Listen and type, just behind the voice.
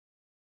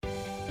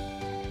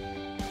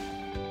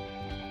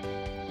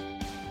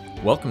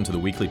Welcome to the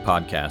weekly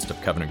podcast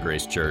of Covenant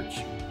Grace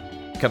Church.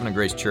 Covenant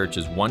Grace Church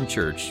is one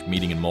church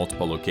meeting in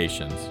multiple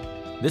locations.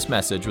 This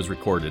message was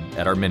recorded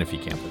at our Menifee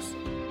campus.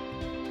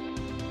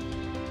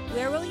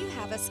 Where will you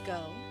have us go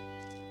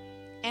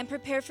and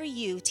prepare for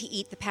you to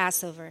eat the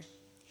Passover?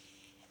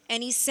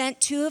 And he sent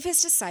two of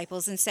his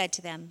disciples and said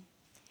to them,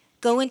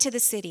 Go into the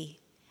city,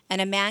 and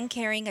a man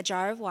carrying a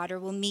jar of water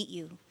will meet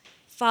you.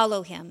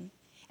 Follow him,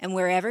 and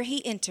wherever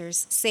he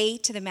enters, say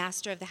to the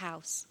master of the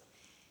house,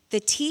 The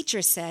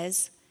teacher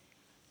says,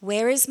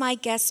 Where is my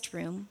guest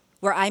room,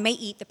 where I may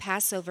eat the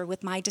Passover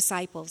with my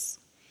disciples?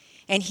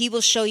 And he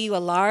will show you a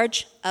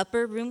large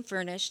upper room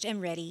furnished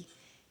and ready.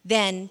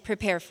 Then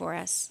prepare for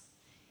us.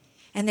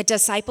 And the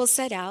disciples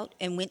set out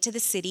and went to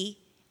the city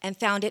and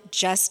found it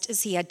just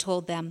as he had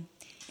told them,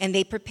 and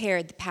they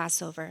prepared the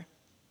Passover.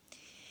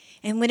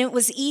 And when it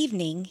was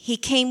evening, he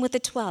came with the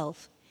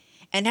 12.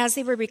 And as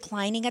they were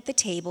reclining at the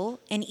table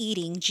and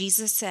eating,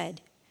 Jesus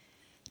said,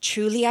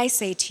 Truly I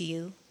say to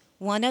you,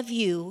 one of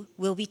you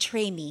will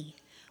betray me,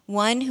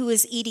 one who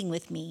is eating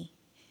with me.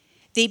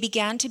 They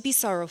began to be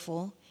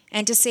sorrowful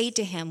and to say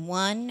to him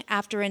one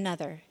after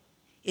another,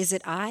 Is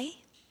it I?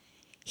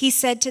 He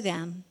said to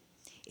them,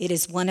 It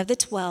is one of the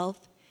 12,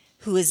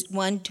 who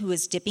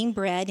is dipping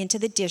bread into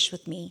the dish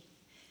with me.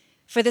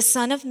 For the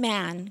Son of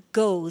Man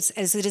goes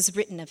as it is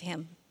written of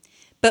him.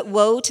 But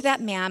woe to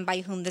that man by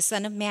whom the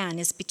Son of Man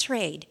is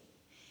betrayed.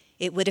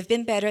 It would have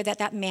been better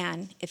that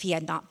man if he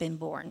had not been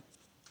born.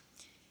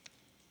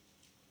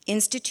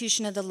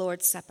 Institution of the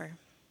Lord's Supper.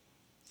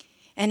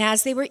 And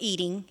as they were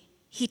eating,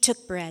 he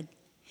took bread,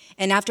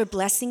 and after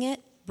blessing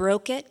it,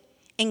 broke it,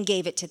 and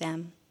gave it to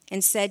them,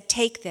 and said,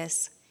 Take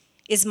this,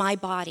 is my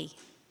body.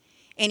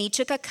 And he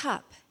took a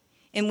cup,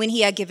 and when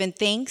he had given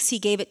thanks, he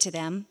gave it to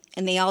them,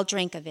 and they all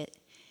drank of it.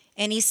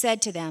 And he said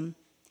to them,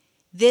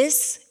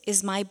 This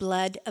is my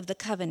blood of the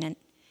covenant,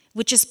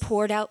 which is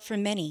poured out for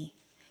many.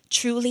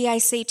 Truly I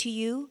say to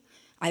you,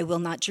 I will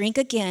not drink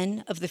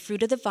again of the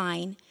fruit of the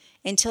vine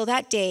until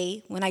that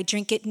day when I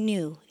drink it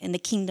new in the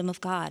kingdom of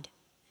God.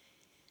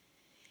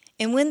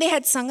 And when they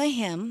had sung a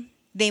hymn,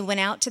 they went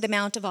out to the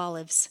Mount of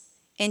Olives.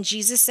 And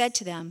Jesus said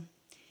to them,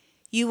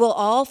 You will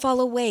all fall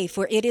away,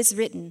 for it is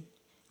written,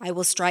 I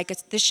will strike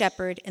the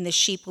shepherd, and the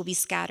sheep will be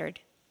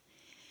scattered.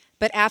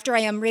 But after I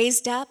am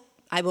raised up,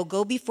 I will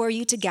go before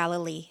you to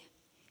Galilee.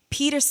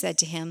 Peter said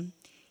to him,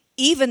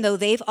 Even though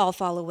they've all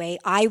fall away,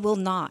 I will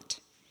not.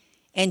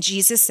 And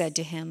Jesus said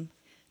to him,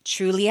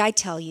 Truly I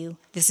tell you,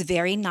 this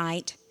very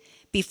night,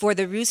 before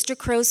the rooster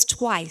crows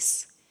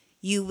twice,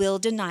 you will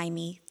deny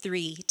me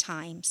 3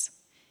 times.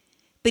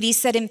 But he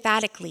said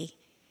emphatically,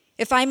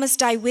 If I must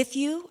die with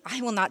you, I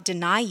will not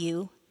deny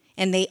you.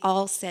 And they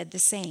all said the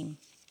same.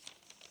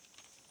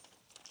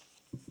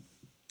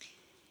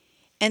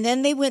 And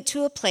then they went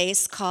to a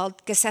place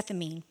called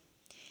Gethsemane.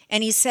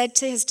 And he said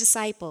to his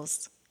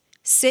disciples,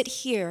 Sit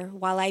here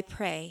while I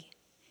pray.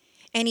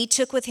 And he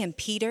took with him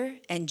Peter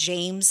and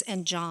James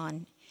and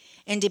John,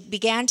 and it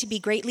began to be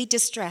greatly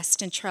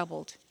distressed and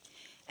troubled.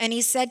 And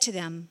he said to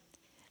them,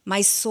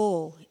 My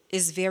soul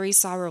is very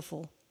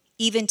sorrowful,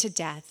 even to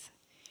death.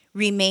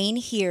 Remain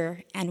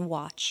here and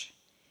watch.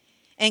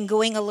 And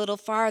going a little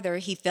farther,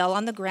 he fell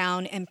on the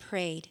ground and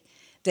prayed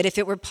that if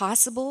it were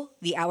possible,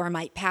 the hour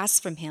might pass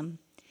from him.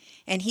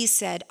 And he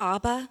said,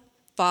 Abba,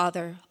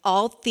 Father,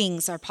 all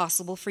things are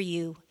possible for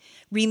you.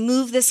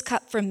 Remove this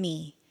cup from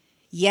me,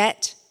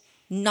 yet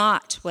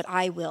not what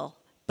I will,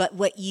 but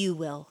what you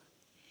will.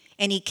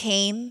 And he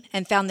came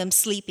and found them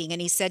sleeping, and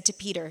he said to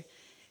Peter,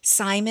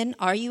 Simon,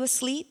 are you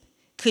asleep?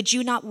 Could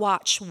you not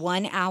watch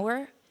 1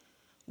 hour?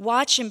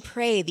 Watch and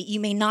pray that you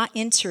may not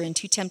enter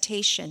into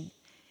temptation.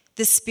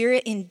 The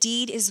spirit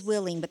indeed is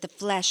willing, but the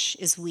flesh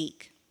is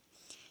weak.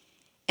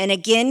 And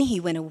again he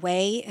went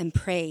away and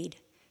prayed,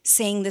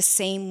 saying the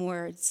same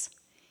words.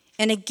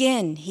 And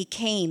again he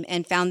came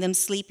and found them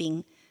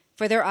sleeping,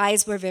 for their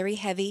eyes were very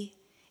heavy,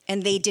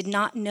 and they did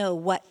not know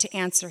what to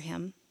answer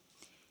him.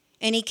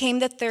 And he came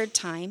the 3rd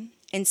time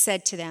and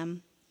said to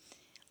them,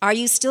 Are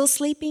you still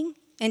sleeping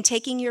and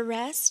taking your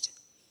rest?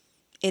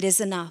 It is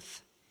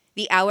enough.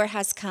 The hour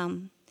has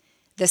come.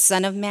 The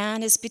Son of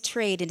Man is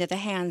betrayed into the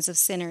hands of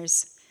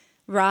sinners.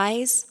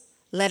 Rise,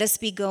 let us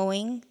be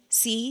going.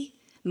 See,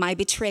 my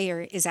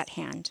betrayer is at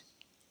hand.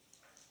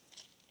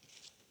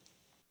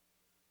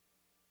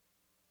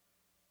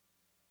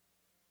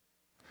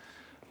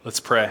 Let's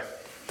pray.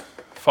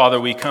 Father,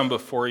 we come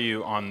before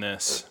you on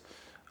this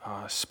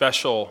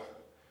special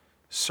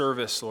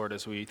service, Lord,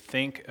 as we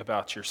think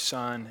about your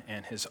Son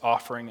and his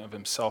offering of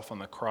himself on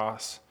the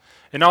cross.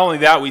 And not only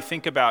that, we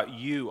think about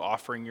you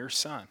offering your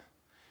Son.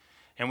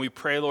 And we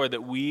pray, Lord,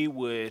 that we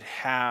would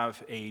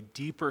have a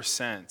deeper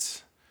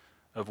sense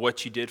of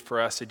what you did for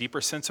us, a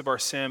deeper sense of our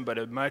sin, but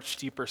a much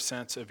deeper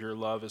sense of your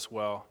love as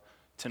well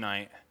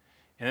tonight.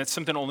 And that's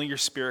something only your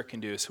Spirit can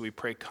do. So we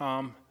pray,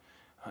 come,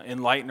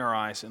 enlighten our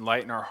eyes,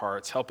 enlighten our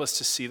hearts. Help us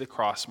to see the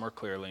cross more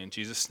clearly. In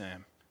Jesus'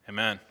 name,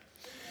 amen.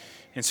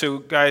 And so,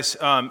 guys,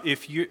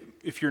 if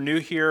you're new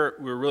here,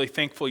 we're really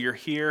thankful you're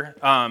here.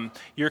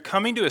 You're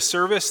coming to a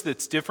service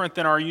that's different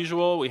than our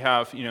usual. We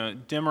have,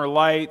 dimmer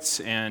lights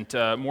and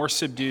more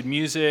subdued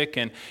music,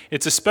 and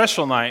it's a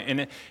special night.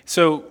 And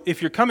so,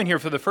 if you're coming here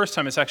for the first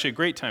time, it's actually a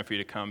great time for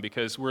you to come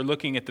because we're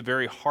looking at the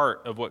very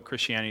heart of what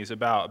Christianity is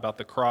about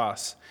the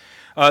cross.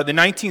 The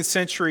 19th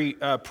century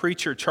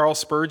preacher Charles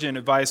Spurgeon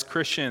advised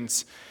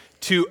Christians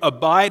to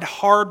abide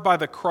hard by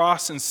the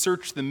cross and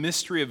search the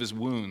mystery of his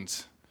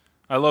wounds.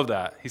 I love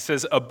that. He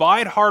says,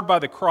 abide hard by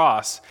the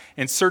cross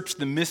and search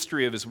the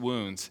mystery of his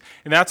wounds.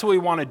 And that's what we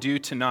want to do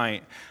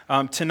tonight.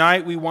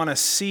 Tonight we want to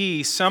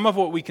see some of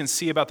what we can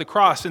see about the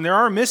cross. And there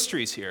are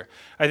mysteries here.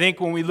 I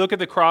think when we look at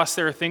the cross,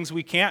 there are things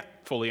we can't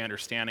fully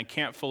understand and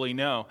can't fully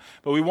know.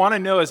 But we want to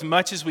know as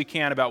much as we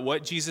can about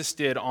what Jesus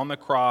did on the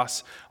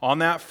cross on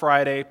that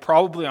Friday,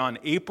 probably on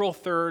April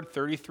 3rd,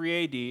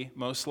 33 AD,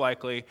 most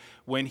likely,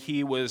 when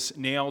he was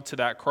nailed to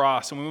that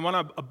cross. And we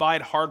want to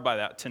abide hard by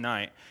that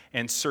tonight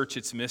and search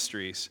its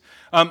mysteries.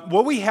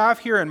 What we have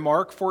here in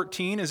Mark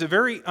 14 is a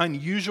very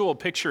unusual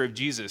picture of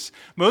Jesus.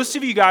 Most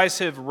of you guys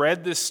have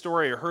read this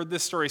story or heard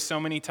this story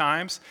so many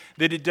times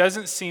that it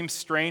doesn't seem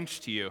strange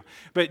to you.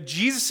 But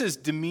Jesus'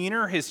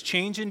 demeanor, his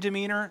change in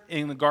demeanor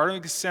in the Garden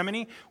of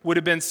Gethsemane would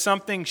have been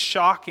something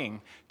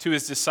shocking to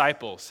his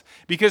disciples.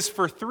 Because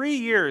for 3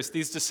 years,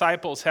 these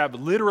disciples have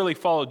literally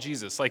followed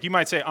Jesus. Like you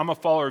might say, I'm a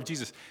follower of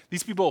Jesus.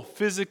 These people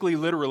physically,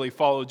 literally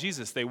followed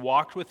Jesus. They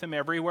walked with him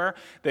everywhere.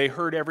 They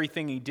heard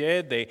everything he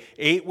did. They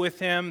ate with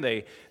him.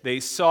 They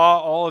saw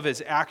all of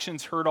his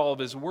actions, heard all of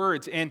his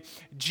words. And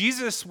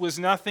Jesus was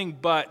nothing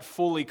but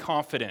fully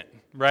confident.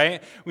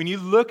 Right? When you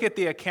look at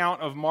the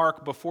account of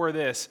Mark before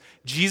this,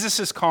 Jesus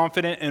is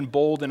confident and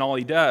bold in all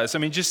he does. I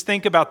mean, just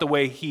think about the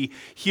way he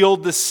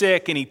healed the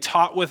sick and he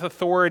taught with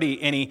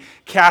authority and he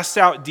cast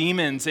out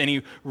demons and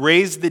he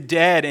raised the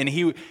dead and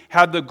he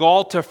had the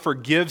gall to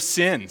forgive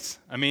sins.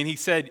 I mean, he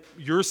said,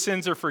 your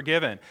sins are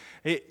forgiven.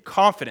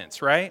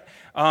 Confidence, right?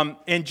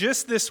 And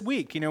just this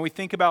week, we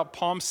think about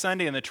Palm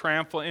Sunday and the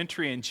triumphal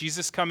entry and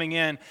Jesus coming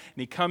in and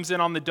he comes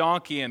in on the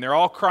donkey and they're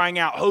all crying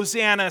out,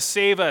 Hosanna,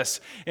 save us.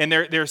 And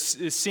they're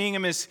seeing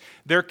him as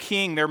their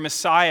king, their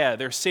Messiah,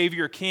 their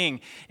Savior King.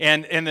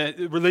 And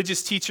the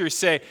religious teachers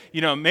say,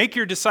 make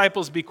your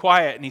disciples be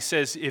quiet. And he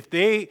says, if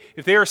they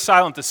are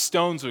silent, the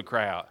stones would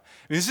cry out.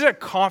 I mean, this is a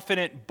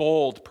confident,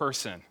 bold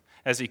person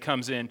as he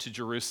comes into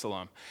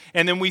Jerusalem.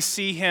 And then we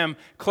see him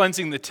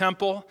cleansing the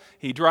temple.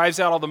 He drives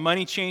out all the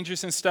money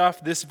changers and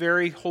stuff this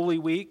very holy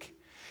week.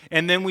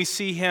 And then we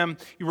see him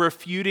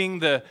refuting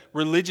the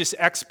religious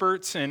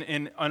experts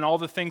and all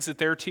the things that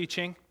they're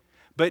teaching.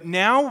 But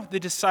now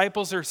the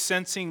disciples are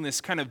sensing this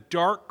kind of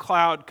dark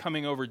cloud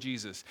coming over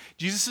Jesus.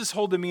 Jesus'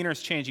 whole demeanor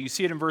is changing. You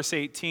see it in verse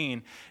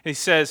 18. He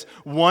says,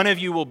 one of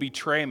you will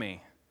betray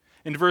me.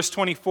 In verse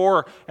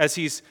 24, as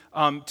he's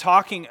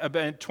talking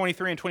about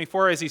 23 and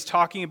 24, as he's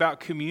talking about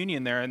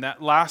communion there in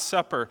that Last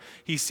Supper,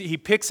 he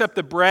picks up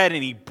the bread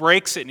and he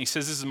breaks it and he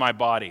says, this is my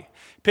body.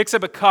 Picks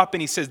up a cup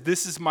and he says,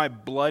 this is my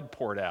blood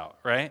poured out,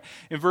 right?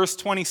 In verse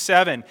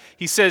 27,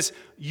 he says,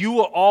 you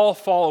will all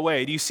fall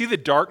away. Do you see the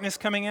darkness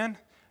coming in?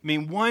 I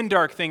mean, one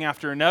dark thing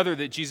after another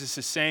that Jesus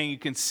is saying, you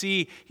can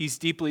see he's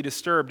deeply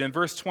disturbed. In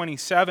verse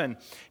 27,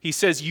 he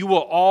says, you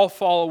will all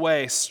fall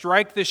away.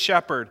 Strike the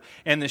shepherd,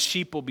 and the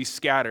sheep will be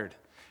scattered.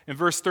 In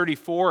verse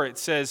 34, it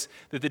says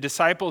that the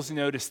disciples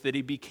noticed that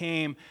he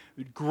became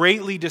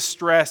greatly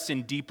distressed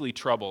and deeply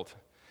troubled.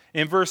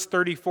 In verse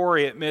 34,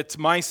 he admits,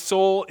 my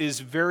soul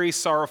is very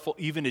sorrowful,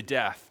 even to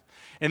death.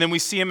 And then we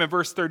see him in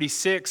verse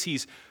 36,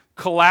 he's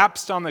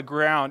collapsed on the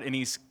ground and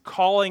he's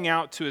calling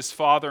out to his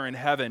Father in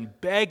heaven,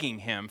 begging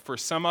him for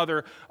some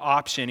other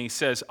option. He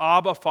says,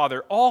 Abba,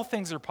 Father, all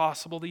things are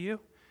possible to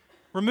you.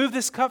 Remove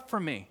this cup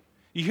from me.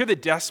 You hear the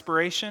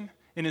desperation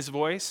in his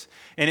voice?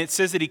 And it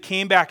says that he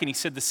came back and he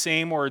said the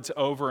same words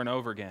over and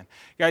over again.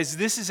 Guys,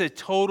 this is a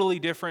totally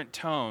different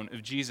tone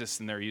of Jesus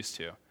than they're used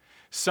to.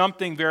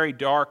 Something very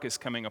dark is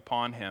coming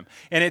upon him.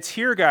 And it's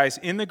here, guys,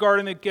 in the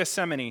Garden of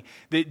Gethsemane,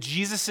 that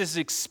Jesus is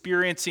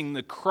experiencing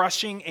the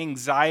crushing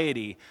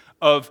anxiety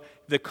of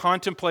the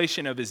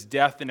contemplation of his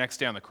death the next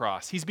day on the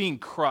cross. He's being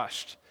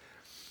crushed.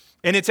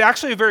 And it's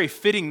actually a very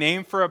fitting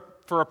name for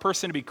a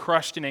person to be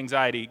crushed in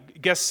anxiety.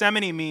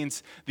 Gethsemane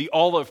means the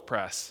olive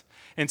press.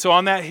 And so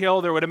on that hill,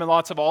 there would have been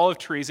lots of olive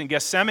trees. And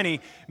Gethsemane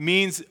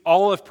means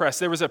olive press.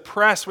 There was a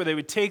press where they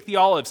would take the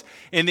olives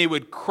and they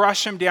would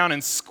crush them down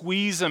and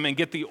squeeze them and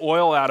get the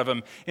oil out of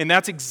them. And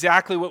that's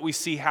exactly what we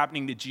see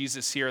happening to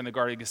Jesus here in the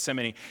Garden of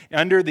Gethsemane.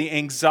 Under the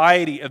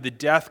anxiety of the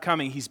death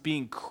coming, he's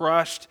being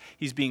crushed,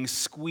 he's being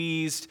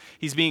squeezed,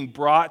 he's being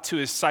brought to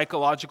his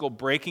psychological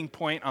breaking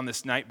point on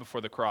this night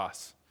before the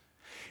cross.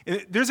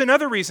 There's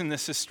another reason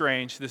this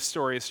story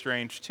is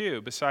strange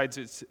too, besides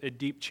it's a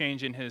deep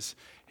change in his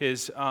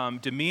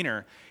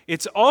demeanor.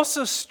 It's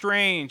also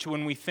strange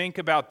when we think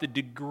about the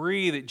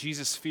degree that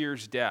Jesus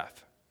fears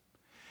death.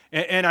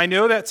 And I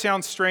know that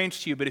sounds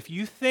strange to you, but if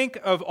you think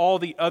of all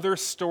the other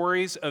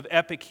stories of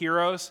epic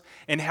heroes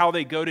and how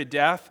they go to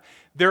death,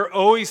 they're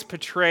always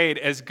portrayed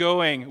as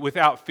going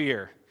without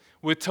fear.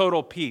 with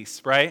total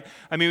peace, right?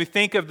 I mean, we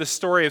think of the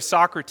story of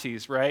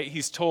Socrates, right?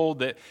 He's told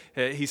that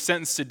he's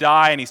sentenced to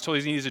die, and he's told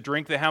he needs to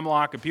drink the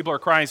hemlock, and people are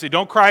crying. He says,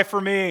 "Don't cry for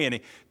me," and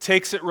he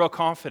takes it real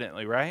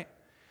confidently, right?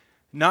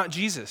 Not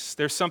Jesus.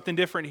 There's something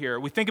different here.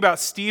 We think about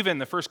Stephen,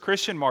 the first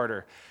Christian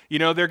martyr. You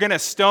know, they're going to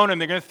stone him.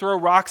 They're going to throw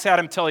rocks at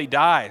him till he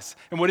dies.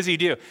 And what does he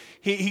do?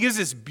 He gives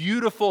this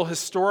beautiful,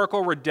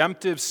 historical,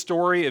 redemptive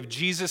story of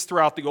Jesus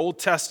throughout the Old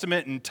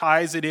Testament and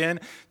ties it in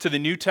to the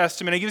New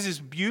Testament. He gives this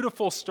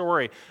beautiful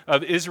story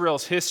of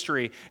Israel's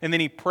history, and then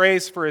he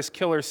prays for his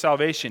killer's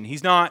salvation.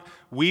 He's not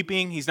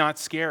weeping. He's not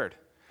scared.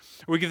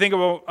 We can think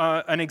about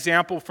an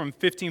example from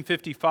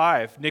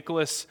 1555,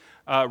 Nicholas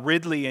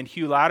Ridley and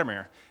Hugh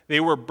Latimer. They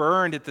were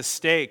burned at the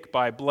stake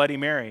by Bloody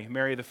Mary,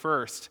 Mary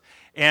I.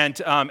 And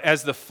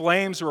as the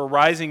flames were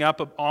rising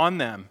up on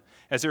them,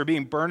 as they were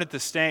being burned at the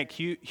stake,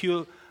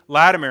 Hugh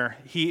Latimer,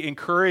 he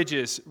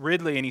encourages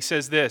Ridley and he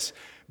says this,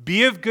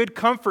 "Be of good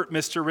comfort,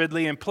 Mr.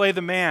 Ridley, and play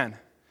the man.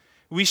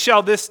 We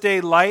shall this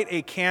day light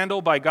a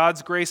candle by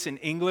God's grace in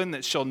England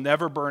that shall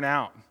never burn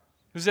out."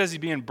 Who says he's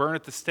being burned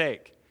at the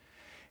stake?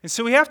 And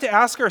so we have to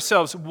ask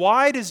ourselves,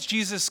 why does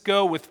Jesus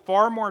go with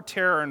far more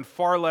terror and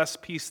far less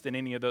peace than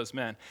any of those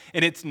men?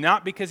 And it's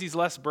not because he's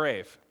less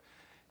brave.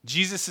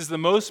 Jesus is the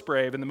most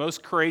brave and the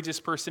most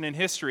courageous person in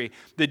history.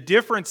 The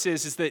difference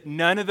is that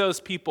none of those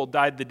people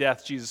died the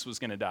death Jesus was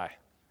going to die.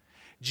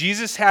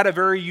 Jesus had a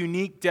very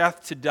unique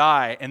death to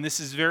die, and this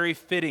is very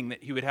fitting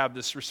that he would have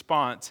this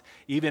response,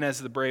 even as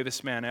the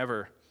bravest man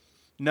ever.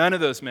 None of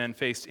those men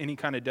faced any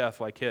kind of death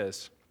like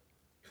his.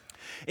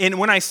 And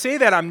when I say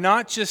that, I'm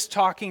not just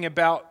talking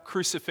about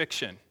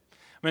crucifixion.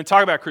 I'm going to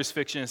talk about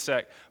crucifixion in a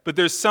sec, but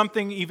there's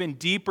something even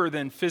deeper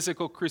than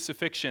physical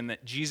crucifixion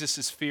that Jesus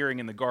is fearing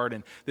in the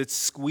garden that's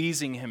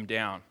squeezing him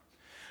down.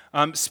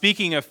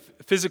 Speaking of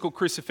physical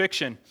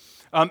crucifixion,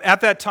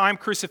 at that time,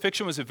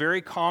 crucifixion was a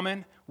very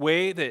common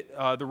way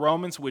that the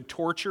Romans would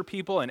torture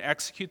people and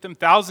execute them.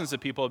 Thousands of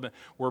people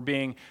were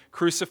being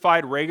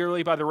crucified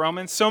regularly by the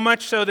Romans, so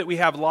much so that we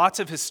have lots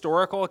of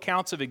historical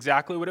accounts of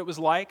exactly what it was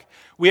like.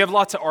 We have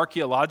lots of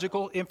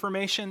archaeological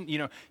information. You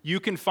know, you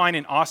can find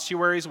in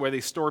ossuaries where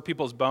they store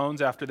people's bones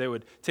after they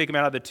would take them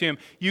out of the tomb.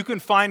 You can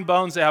find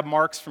bones that have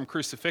marks from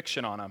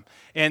crucifixion on them.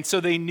 And so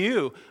they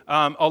knew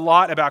a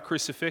lot about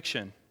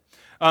crucifixion.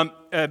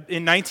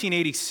 In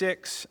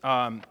 1986,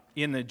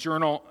 in the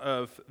Journal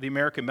of the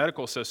American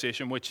Medical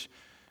Association, which,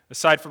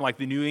 aside from like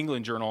the New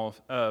England Journal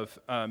of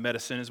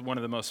Medicine, is one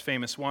of the most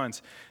famous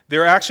ones,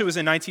 there actually was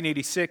in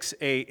 1986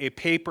 a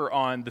paper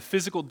on the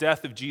physical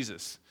death of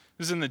Jesus.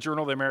 This is in the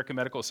Journal of the American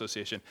Medical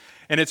Association.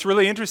 And it's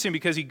really interesting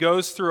because he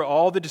goes through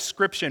all the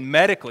description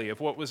medically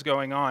of what was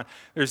going on.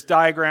 There's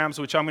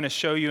diagrams, which I'm going to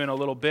show you in a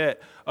little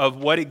bit,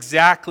 of what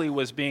exactly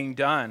was being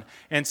done.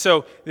 And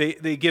so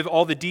they give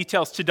all the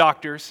details to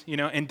doctors, you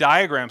know, and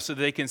diagrams so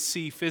that they can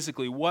see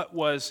physically what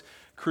was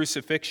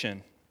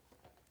crucifixion.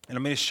 And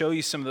I'm going to show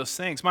you some of those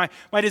things. My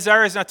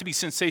desire is not to be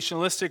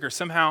sensationalistic or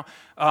somehow,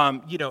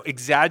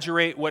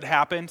 exaggerate what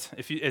happened,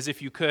 as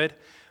if you could.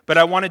 But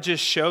I want to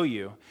just show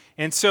you.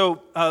 And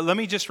so let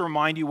me just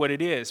remind you what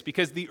it is.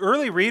 Because the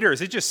early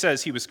readers, it just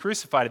says he was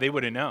crucified. They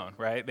would have known,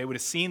 right? They would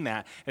have seen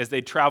that as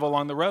they travel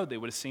along the road. They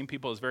would have seen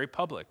people as very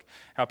public,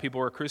 how people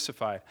were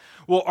crucified.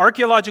 Well,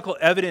 archaeological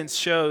evidence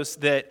shows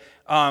that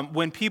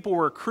when people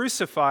were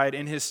crucified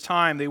in his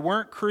time, they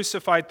weren't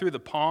crucified through the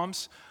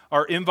palms.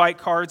 Our invite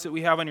cards that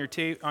we have on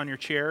your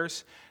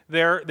chairs,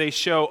 there they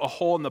show a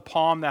hole in the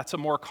palm. That's a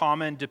more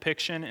common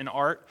depiction in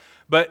art.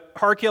 But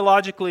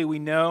archaeologically, we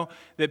know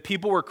that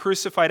people were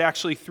crucified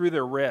actually through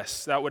their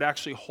wrists. That would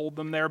actually hold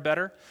them there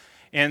better.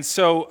 And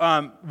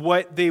so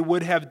what they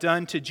would have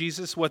done to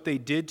Jesus, what they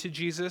did to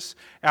Jesus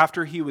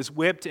after he was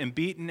whipped and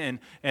beaten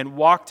and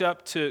walked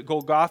up to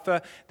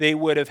Golgotha, they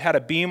would have had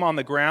a beam on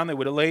the ground. They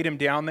would have laid him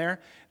down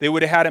there. They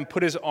would have had him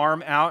put his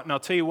arm out. And I'll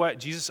tell you what,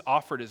 Jesus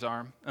offered his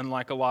arm.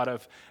 Unlike a lot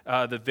of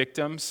the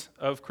victims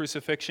of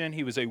crucifixion,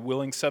 he was a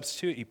willing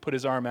substitute. He put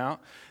his arm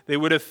out. They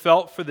would have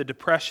felt for the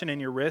depression in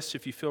your wrist.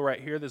 If you feel right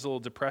here, there's a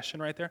little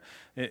depression right there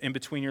in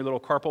between your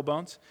little carpal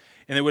bones.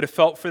 And they would have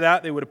felt for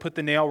that. They would have put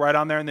the nail right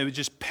on there, and they would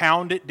just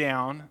pound it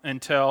down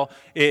until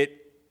it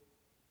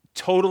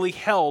totally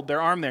held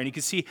their arm there. And you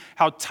can see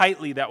how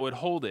tightly that would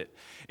hold it.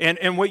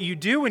 And what you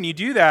do when you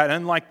do that,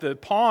 unlike the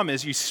palm,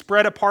 is you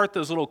spread apart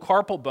those little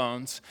carpal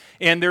bones,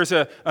 and there's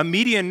a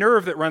median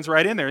nerve that runs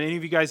right in there. Any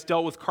of you guys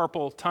dealt with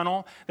carpal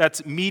tunnel?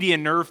 That's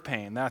median nerve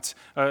pain. That's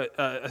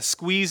a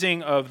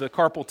squeezing of the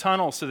carpal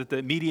tunnel so that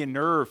the median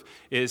nerve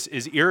is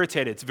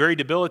irritated. It's very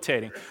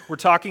debilitating. We're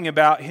talking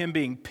about him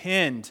being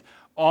pinned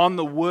on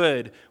the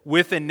wood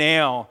with a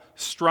nail,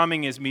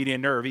 strumming his median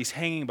nerve. He's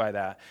hanging by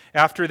that.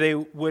 After they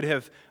would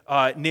have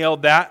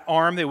nailed that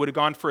arm, they would have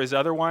gone for his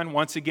other one.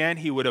 Once again,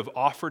 he would have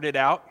offered it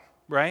out,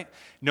 right?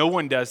 No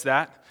one does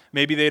that.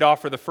 Maybe they'd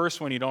offer the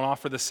first one. You don't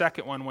offer the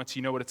second one once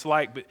you know what it's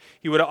like. But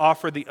he would have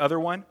offered the other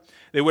one.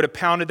 They would have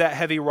pounded that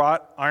heavy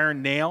wrought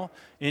iron nail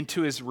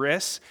into his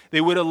wrists.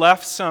 They would have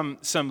left some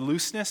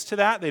looseness to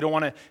that. They don't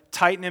want to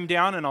tighten him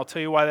down, and I'll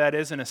tell you why that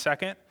is in a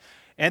second.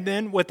 And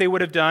then what they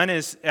would have done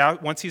is,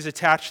 once he's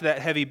attached to that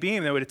heavy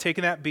beam, they would have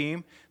taken that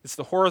beam, it's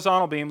the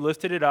horizontal beam,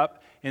 lifted it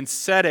up, and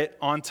set it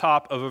on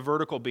top of a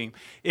vertical beam.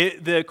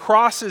 The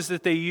crosses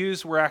that they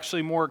used were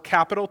actually more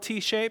capital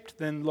T-shaped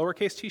than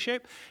lowercase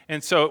t-shaped,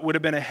 and so it would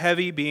have been a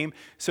heavy beam,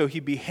 so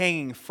he'd be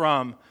hanging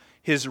from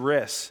his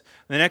wrists.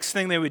 The next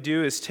thing they would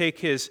do is take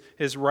his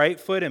right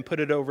foot and put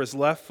it over his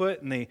left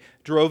foot, and they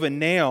drove a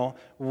nail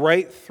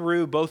right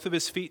through both of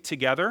his feet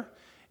together.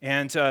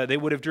 And they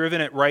would have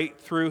driven it right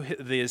through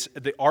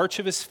the arch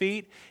of his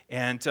feet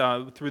and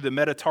through the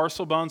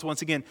metatarsal bones,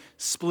 once again,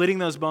 splitting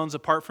those bones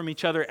apart from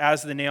each other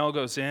as the nail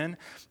goes in.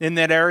 In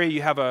that area,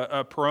 you have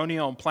a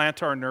peroneal and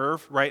plantar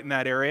nerve right in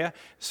that area,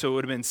 so it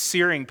would have been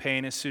searing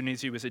pain as soon as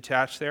he was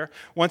attached there.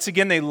 Once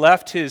again, they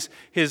left his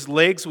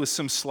legs with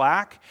some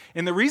slack.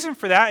 And the reason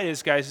for that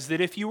is, guys, is that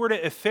if you were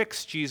to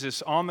affix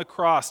Jesus on the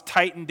cross,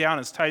 tightened down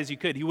as tight as you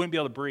could, he wouldn't be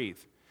able to breathe.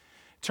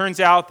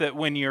 Turns out that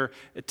when you're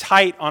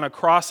tight on a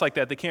cross like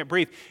that, they can't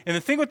breathe. And the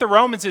thing with the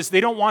Romans is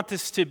they don't want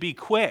this to be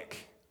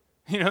quick.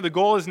 You know, the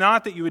goal is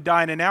not that you would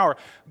die in an hour.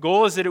 The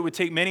goal is that it would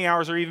take many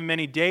hours or even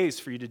many days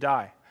for you to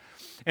die.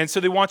 And so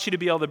they want you to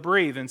be able to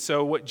breathe. And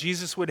so what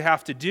Jesus would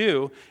have to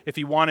do if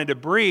he wanted to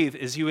breathe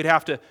is he would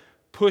have to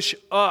push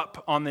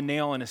up on the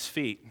nail in his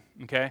feet.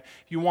 Okay?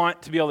 If you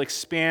want to be able to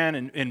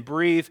expand and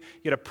breathe,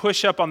 you got to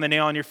push up on the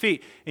nail on your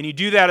feet. And you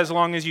do that as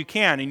long as you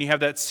can. And you have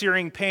that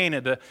searing pain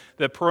of the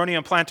peroneal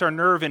and plantar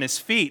nerve in his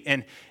feet.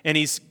 And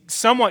he's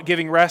somewhat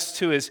giving rest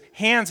to his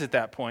hands at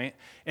that point.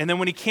 And then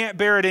when he can't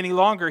bear it any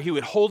longer, he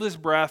would hold his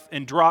breath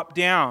and drop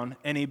down,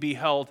 and he'd be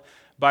held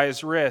by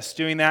his wrist.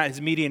 Doing that,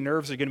 his median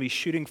nerves are going to be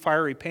shooting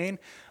fiery pain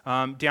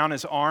down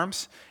his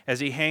arms. As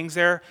he hangs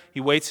there, he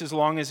waits as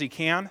long as he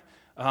can.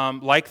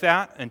 Like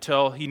that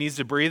until he needs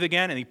to breathe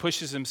again, and he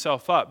pushes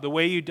himself up. The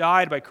way you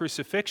died by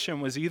crucifixion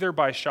was either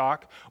by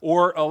shock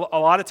or a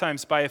lot of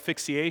times by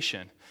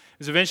asphyxiation.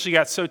 Because eventually you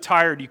got so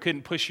tired you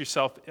couldn't push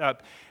yourself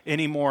up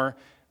anymore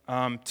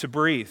to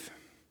breathe.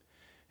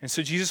 And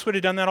so Jesus would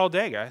have done that all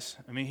day, guys.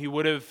 I mean, he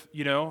would have,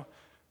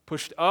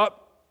 pushed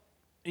up,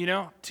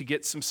 to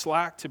get some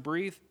slack to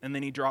breathe, and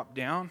then he'd drop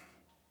down,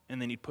 and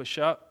then he'd push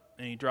up,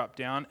 and he'd drop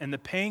down. And the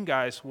pain,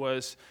 guys,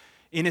 was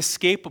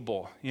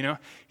inescapable.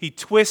 He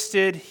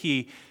twisted,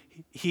 he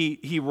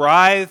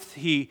writhed,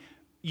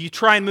 you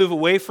try and move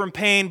away from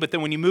pain, but then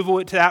when you move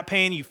away to that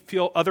pain, you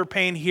feel other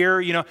pain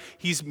here.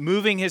 He's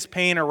moving his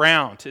pain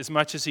around as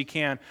much as he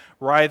can,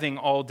 writhing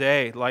all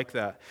day like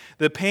that.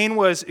 The pain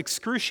was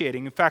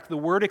excruciating. In fact, the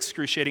word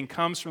excruciating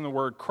comes from the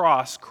word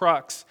cross,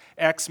 crux,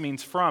 X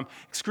means from.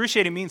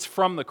 Excruciating means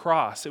from the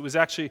cross.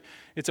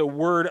 It's a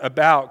word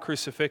about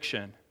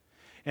crucifixion.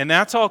 And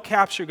that's all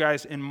captured,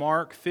 guys, in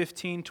Mark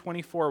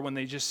 15:24 when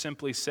they just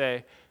simply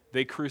say,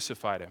 they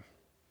crucified him.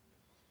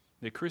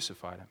 They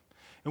crucified him.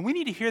 And we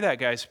need to hear that,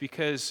 guys,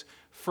 because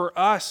for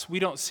us, we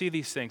don't see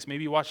these things.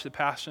 Maybe you watch the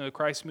Passion of the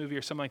Christ movie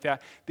or something like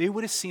that. They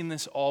would have seen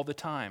this all the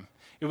time.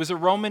 It was a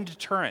Roman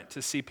deterrent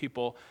to see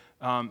people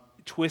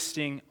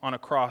twisting on a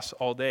cross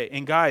all day.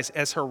 And guys,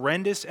 as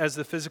horrendous as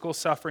the physical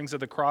sufferings of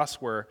the cross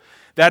were,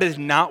 that is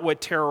not what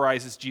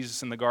terrorizes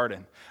Jesus in the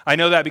garden. I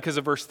know that because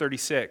of verse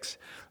 36.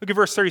 Look at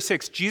verse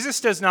 36.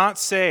 Jesus does not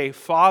say,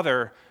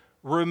 Father,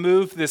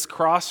 remove this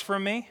cross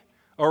from me,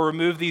 or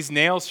remove these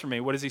nails from me.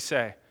 What does he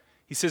say?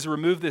 He says,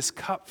 remove this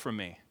cup from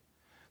me.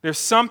 There's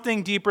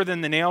something deeper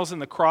than the nails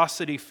and the cross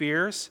that he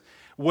fears.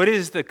 What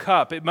is the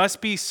cup? It must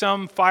be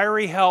some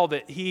fiery hell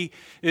that he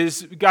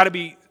is got to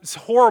be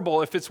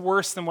horrible if it's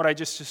worse than what I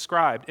just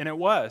described. And it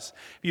was.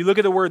 If you look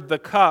at the word the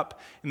cup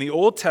in the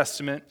Old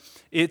Testament,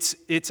 it's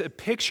a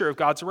picture of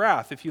God's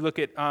wrath. If you look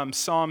at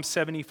Psalm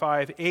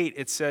 75:8,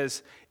 it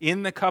says,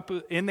 in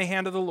the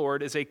hand of the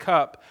Lord is a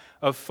cup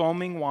of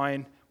foaming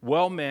wine,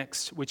 well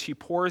mixed, which he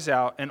pours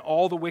out, and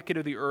all the wicked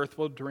of the earth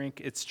will drink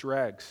its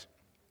dregs.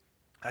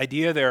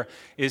 Idea there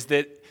is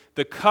that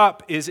the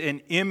cup is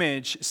an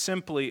image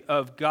simply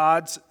of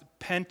God's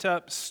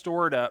pent-up,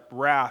 stored-up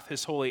wrath,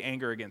 his holy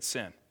anger against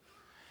sin.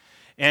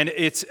 And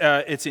it's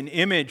an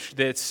image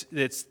that's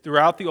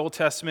throughout the Old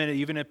Testament. It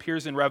even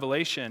appears in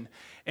Revelation.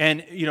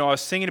 And I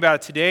was thinking about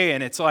it today,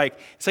 and it's like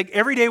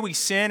every day we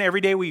sin,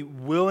 every day we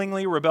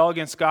willingly rebel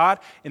against God,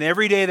 and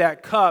every day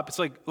that cup, it's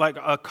like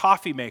a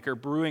coffee maker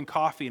brewing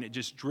coffee, and it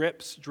just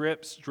drips,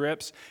 drips,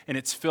 drips, and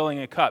it's filling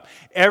a cup.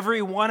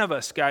 Every one of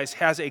us, guys,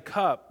 has a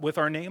cup with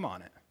our name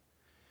on it.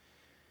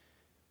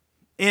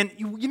 And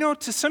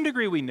to some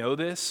degree we know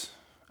this,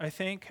 I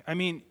think. I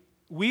mean,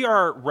 we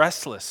are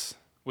restless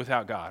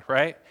without God,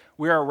 right?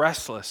 We are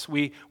restless.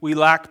 We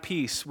lack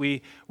peace.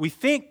 We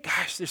think,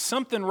 gosh, there's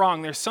something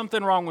wrong. There's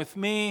something wrong with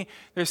me.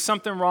 There's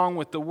something wrong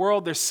with the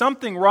world. There's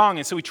something wrong.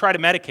 And so we try to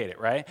medicate it,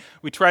 right?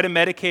 We try to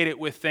medicate it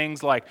with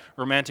things like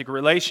romantic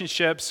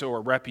relationships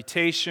or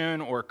reputation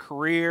or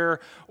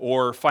career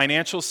or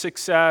financial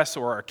success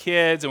or our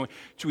kids. And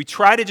we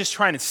try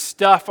to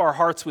stuff our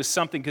hearts with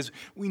something because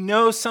we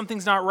know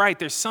something's not right.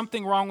 There's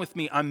something wrong with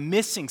me. I'm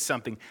missing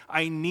something.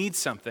 I need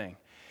something.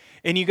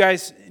 And you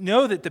guys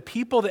know that the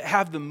people that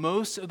have the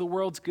most of the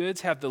world's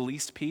goods have the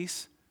least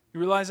peace. You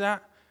realize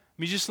that?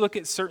 I mean, just look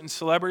at certain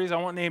celebrities. I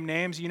won't name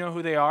names. You know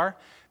who they are.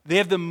 They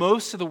have the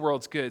most of the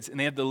world's goods, and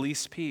they have the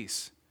least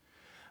peace.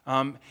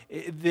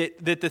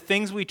 That the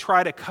things we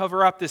try to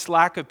cover up this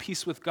lack of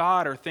peace with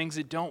God are things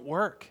that don't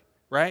work,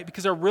 right?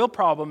 Because our real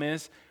problem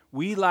is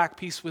we lack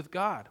peace with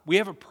God. We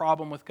have a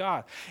problem with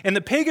God. And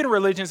the pagan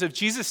religions of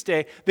Jesus'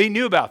 day, they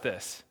knew about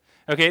this.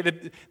 Okay,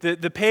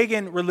 the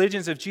pagan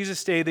religions of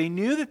Jesus' day, they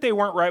knew that they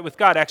weren't right with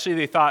God. Actually,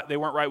 they thought they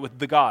weren't right with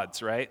the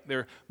gods, right? There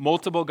are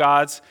multiple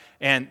gods,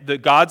 and the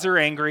gods are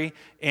angry,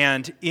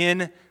 and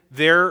in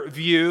their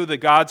view, the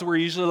gods were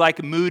usually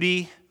like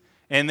moody,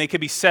 and they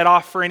could be set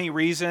off for any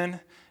reason.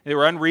 They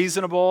were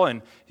unreasonable,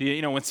 and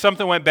when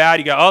something went bad,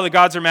 you go, oh, the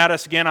gods are mad at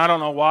us again. I don't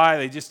know why.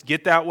 They just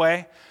get that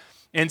way.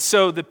 And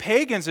so the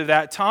pagans of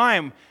that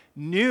time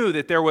knew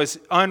that there was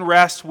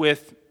unrest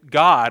with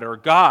God or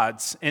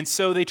gods, and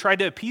so they tried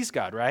to appease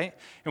God, right?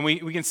 And we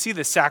can see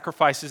the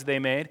sacrifices they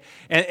made.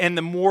 And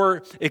the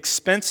more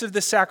expensive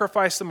the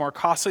sacrifice, the more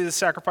costly the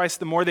sacrifice,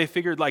 the more they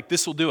figured, like,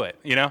 this will do it,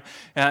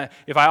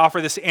 If I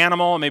offer this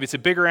animal, maybe it's a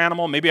bigger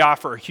animal, maybe I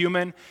offer a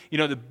human,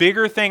 the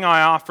bigger thing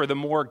I offer, the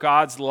more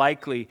God's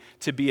likely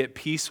to be at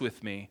peace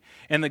with me.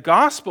 And the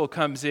gospel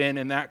comes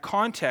in that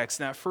context,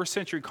 in that first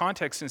century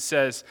context, and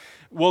says,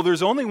 well,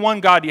 there's only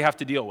one God you have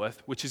to deal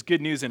with, which is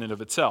good news in and of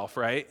itself,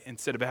 right?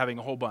 Instead of having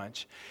a whole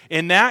bunch.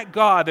 In that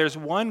God, there's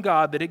one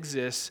God that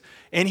exists,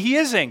 and he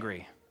is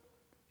angry,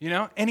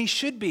 and he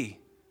should be,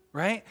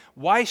 right?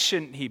 Why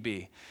shouldn't he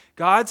be?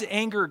 God's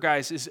anger,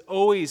 guys, is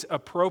always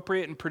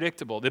appropriate and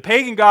predictable. The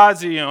pagan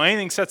gods,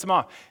 anything sets them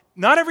off.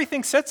 Not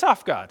everything sets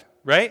off God,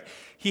 right?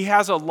 He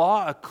has a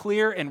law, a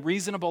clear and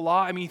reasonable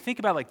law. I mean, think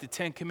about like the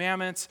 10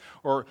 Commandments,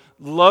 or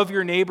love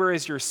your neighbor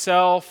as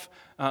yourself,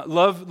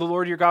 love the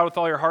Lord your God with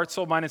all your heart,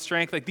 soul, mind, and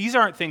strength. Like, these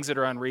aren't things that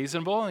are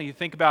unreasonable. And you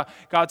think about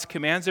God's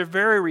commands, they're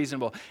very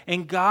reasonable.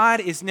 And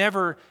God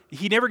never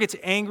gets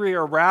angry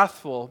or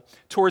wrathful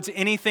towards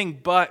anything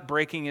but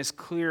breaking his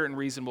clear and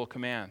reasonable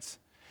commands.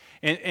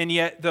 And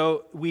yet,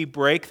 though we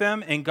break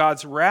them, and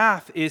God's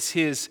wrath is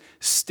his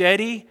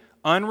steady,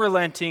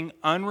 unrelenting,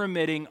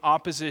 unremitting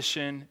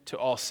opposition to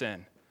all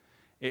sin.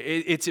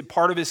 It's a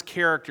part of his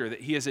character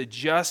that he is a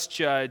just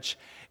judge,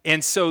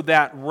 and so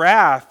that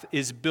wrath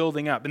is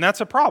building up. And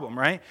that's a problem,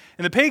 right?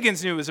 And the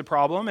pagans knew it was a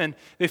problem, and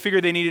they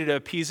figured they needed to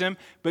appease him.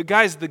 But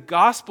guys, the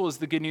gospel is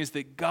the good news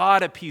that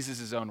God appeases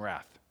his own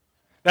wrath.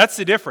 That's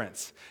the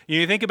difference.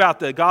 You think about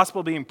the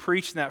gospel being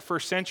preached in that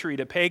first century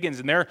to pagans,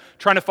 and they're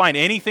trying to find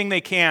anything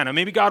they can. Or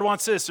maybe God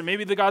wants this, or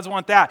maybe the gods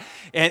want that.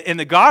 And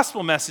the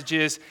gospel message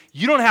is,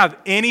 you don't have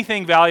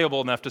anything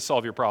valuable enough to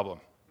solve your problem.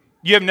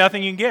 You have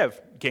nothing you can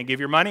give. You can't give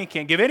your money, you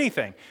can't give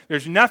anything.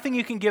 There's nothing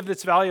you can give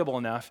that's valuable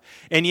enough.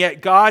 And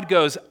yet God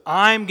goes,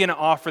 I'm going to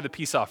offer the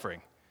peace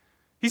offering.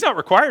 He's not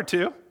required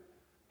to.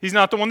 He's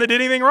not the one that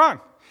did anything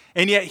wrong.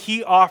 And yet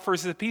he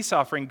offers the peace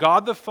offering.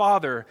 God the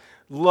Father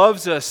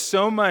loves us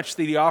so much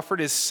that he offered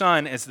his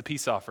Son as the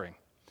peace offering.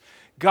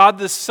 God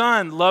the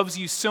Son loves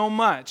you so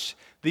much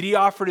that he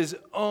offered his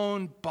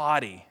own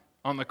body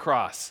on the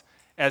cross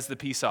as the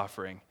peace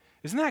offering.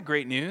 Isn't that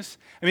great news?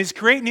 I mean, it's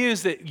great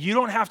news that you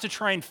don't have to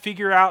try and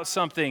figure out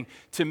something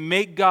to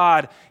make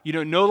God,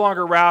 no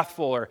longer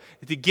wrathful, or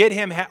to get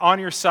him on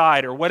your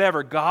side or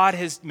whatever. God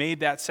has made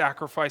that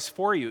sacrifice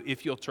for you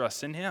if you'll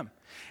trust in him.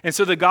 And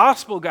so the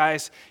gospel,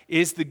 guys,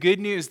 is the good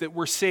news that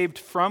we're saved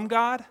from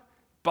God,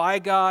 by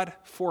God,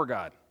 for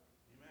God.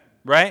 Amen.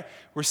 Right?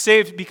 We're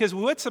saved because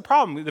what's the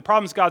problem? The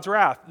problem is God's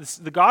wrath.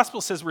 The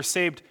gospel says we're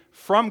saved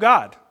from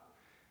God,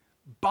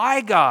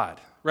 by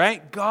God.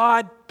 Right?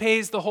 God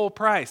pays the whole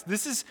price.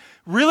 This is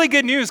really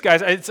good news,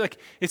 guys.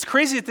 It's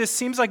crazy that this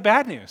seems like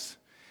bad news.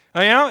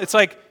 It's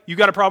like you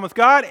got a problem with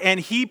God and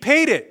he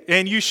paid it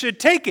and you should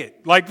take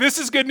it. Like, this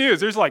is good news.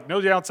 There's like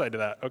no downside to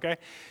that, okay?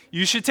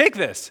 You should take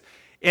this.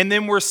 And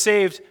then we're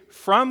saved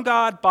from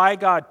God, by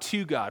God,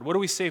 to God. What are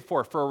we saved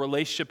for? For a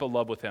relationship of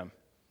love with him.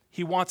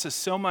 He wants us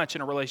so much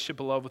in a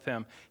relationship of love with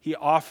him. He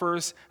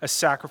offers a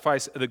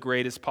sacrifice of the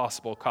greatest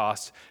possible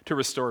cost to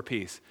restore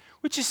peace,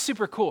 which is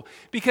super cool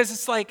because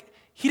it's like,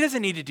 he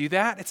doesn't need to do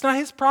that. It's not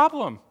his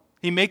problem.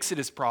 He makes it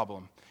his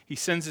problem. He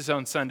sends his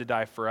own Son to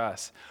die for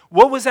us.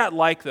 What was that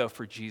like, though,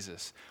 for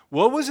Jesus?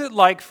 What was it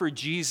like for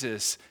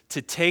Jesus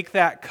to take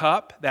that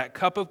cup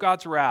of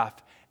God's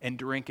wrath, and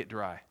drink it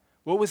dry?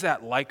 What was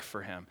that like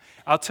for him?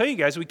 I'll tell you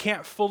guys, we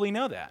can't fully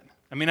know that.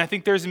 I mean, I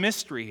think there's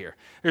mystery here.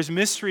 There's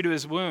mystery to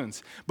his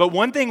wounds. But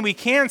one thing we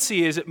can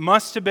see is it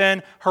must have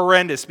been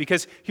horrendous,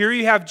 because here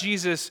you have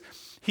Jesus.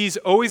 He's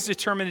always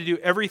determined to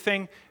do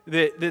everything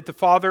that the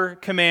Father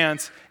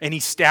commands, and he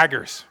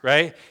staggers,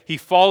 right? He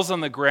falls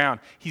on the ground.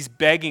 He's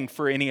begging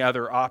for any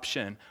other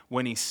option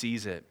when he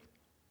sees it.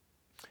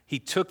 He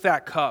took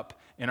that cup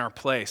in our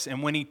place.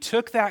 And when he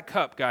took that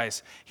cup,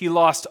 guys, he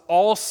lost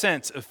all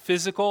sense of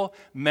physical,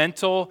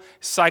 mental,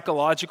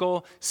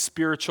 psychological,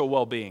 spiritual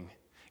well-being.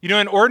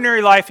 In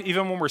ordinary life,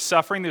 even when we're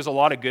suffering, there's a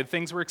lot of good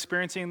things we're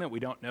experiencing that we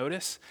don't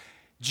notice.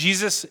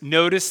 Jesus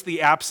noticed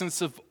the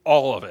absence of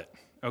all of it,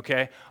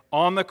 okay?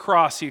 On the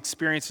cross, he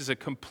experiences a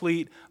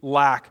complete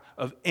lack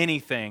of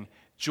anything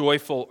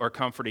joyful or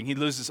comforting. He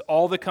loses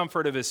all the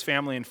comfort of his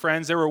family and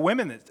friends. There were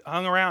women that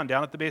hung around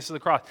down at the base of the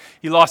cross.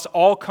 He lost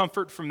all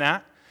comfort from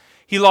that.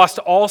 He lost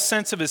all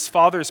sense of his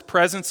Father's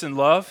presence and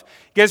love.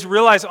 You guys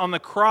realize on the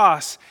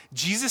cross,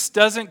 Jesus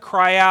doesn't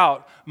cry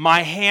out,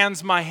 my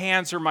hands,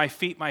 or my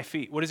feet, my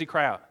feet. What does he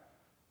cry out?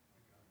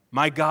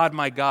 My God,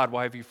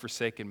 why have you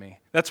forsaken me?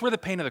 That's where the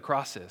pain of the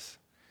cross is.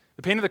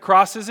 The pain of the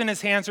cross isn't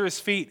his hands or his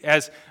feet,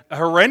 as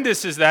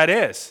horrendous as that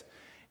is.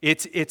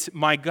 It's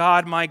my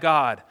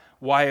God,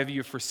 why have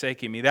you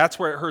forsaken me? That's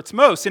where it hurts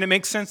most, and it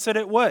makes sense that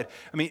it would.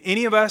 I mean,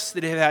 any of us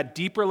that have had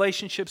deep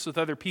relationships with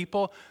other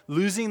people,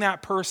 losing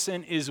that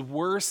person is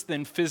worse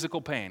than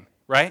physical pain,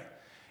 right?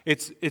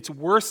 It's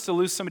worse to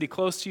lose somebody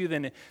close to you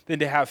than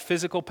to have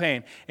physical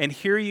pain. And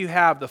here you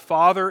have the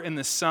Father and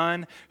the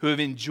Son who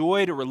have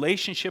enjoyed a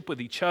relationship with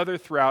each other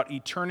throughout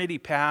eternity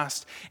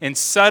past. And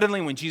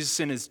suddenly, when Jesus is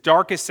in his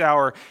darkest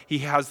hour, he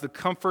has the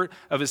comfort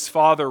of his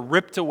Father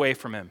ripped away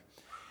from him.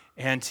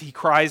 And he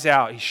cries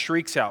out, he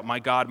shrieks out, my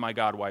God,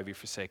 why have you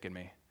forsaken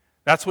me?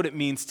 That's what it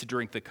means to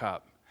drink the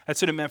cup.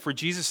 That's what it meant for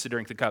Jesus to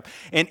drink the cup.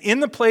 And in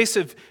the place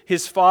of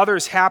his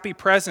Father's happy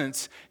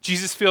presence,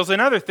 Jesus feels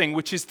another thing,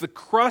 which is the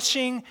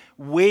crushing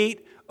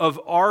weight of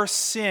our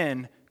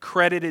sin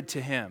credited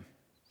to him.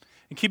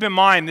 And keep in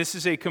mind, this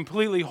is a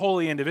completely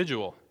holy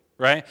individual,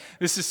 right?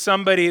 This is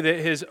somebody that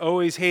has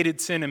always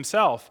hated sin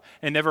himself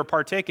and never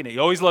partaken in it. He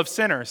always loved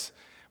sinners,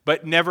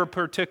 but never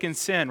partook in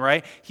sin,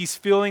 right? He's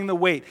feeling the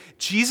weight.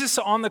 Jesus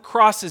on the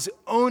cross is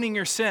owning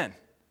your sin.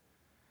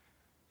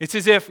 It's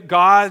as if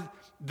God,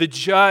 the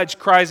judge,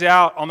 cries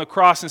out on the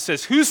cross and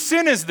says, whose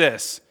sin is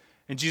this?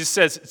 And Jesus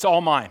says, it's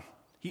all mine.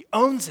 He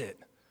owns it.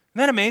 Isn't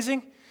that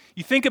amazing?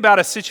 You think about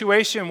a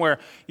situation where,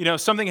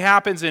 something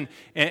happens and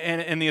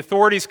the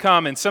authorities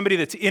come and somebody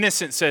that's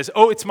innocent says,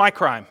 oh, it's my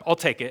crime, I'll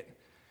take it.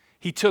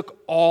 He took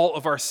all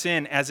of our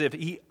sin as if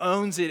he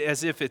owns it,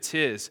 as if it's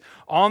his.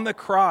 On the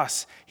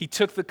cross, he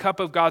took the cup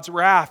of God's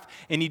wrath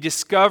and he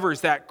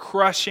discovers that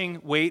crushing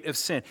weight of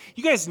sin.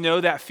 You guys know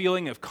that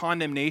feeling of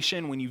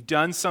condemnation when you've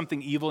done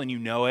something evil and you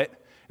know it?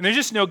 And there's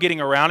just no getting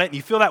around it. And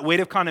you feel that weight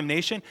of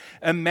condemnation.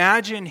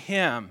 Imagine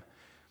him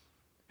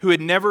who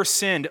had never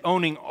sinned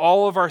owning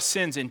all of our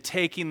sins and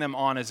taking them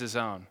on as his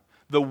own.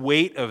 The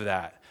weight of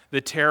that. The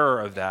terror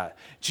of that.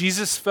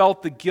 Jesus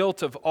felt the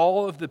guilt of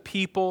all of the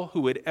people who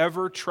would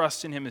ever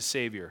trust in him as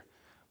Savior.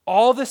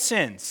 All the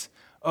sins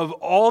of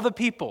all the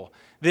people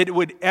that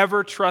would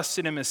ever trust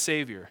in him as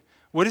Savior.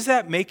 What does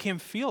that make him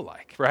feel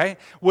like, right?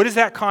 What is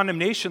that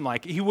condemnation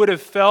like? He would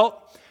have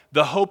felt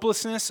the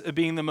hopelessness of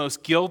being the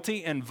most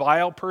guilty and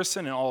vile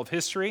person in all of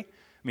history.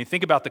 I mean,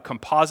 think about the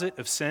composite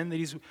of sin that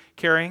he's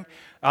carrying.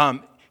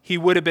 He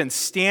would have been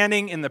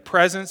standing in the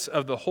presence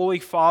of the Holy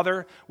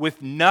Father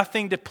with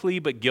nothing to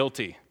plead but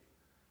guilty.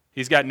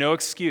 He's got no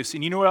excuse.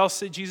 And you know what else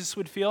that Jesus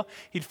would feel?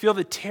 He'd feel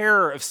the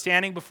terror of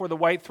standing before the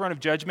white throne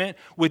of judgment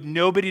with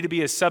nobody to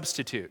be a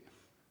substitute.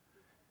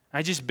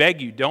 I just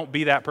beg you, don't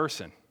be that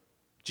person.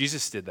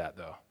 Jesus did that,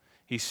 though.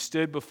 He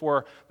stood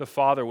before the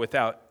Father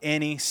without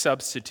any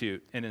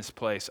substitute in his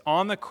place.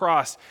 On the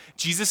cross,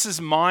 Jesus'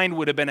 mind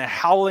would have been a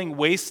howling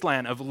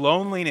wasteland of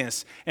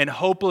loneliness and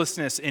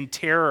hopelessness and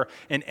terror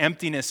and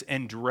emptiness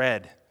and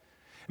dread.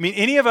 I mean,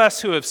 any of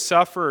us who have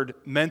suffered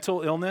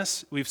mental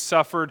illness, we've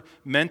suffered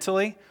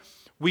mentally,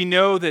 we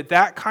know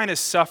that kind of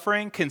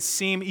suffering can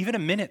seem,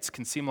 even minutes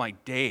can seem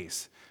like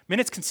days.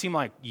 Minutes can seem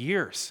like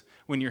years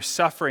when you're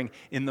suffering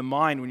in the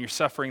mind, when you're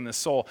suffering in the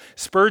soul.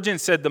 Spurgeon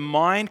said the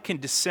mind can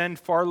descend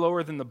far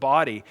lower than the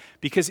body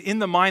because in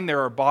the mind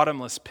there are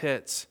bottomless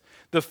pits.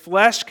 The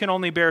flesh can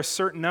only bear a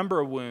certain number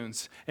of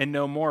wounds and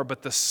no more,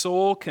 but the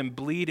soul can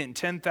bleed in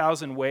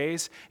 10,000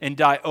 ways and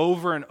die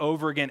over and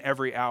over again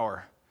every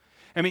hour.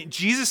 I mean,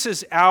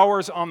 Jesus'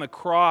 hours on the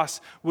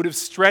cross would have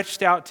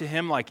stretched out to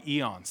him like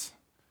eons.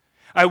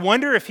 I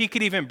wonder if he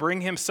could even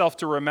bring himself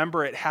to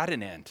remember it had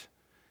an end.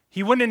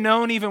 He wouldn't have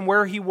known even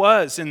where he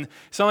was. And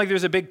it's not like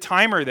there's a big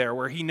timer there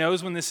where he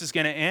knows when this is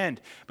going to end.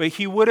 But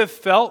he would have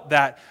felt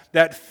that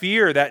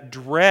fear, that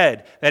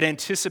dread, that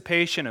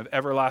anticipation of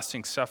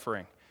everlasting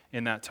suffering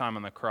in that time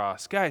on the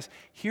cross. Guys,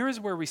 here's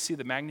where we see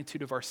the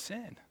magnitude of our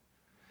sin.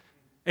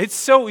 It's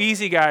so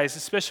easy, guys,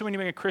 especially when you've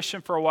been a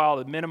Christian for a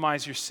while, to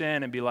minimize your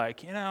sin and be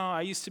like,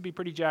 I used to be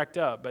pretty jacked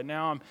up, but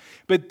now I'm...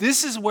 But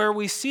this is where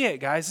we see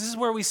it, guys. This is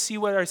where we see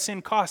what our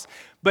sin costs.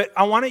 But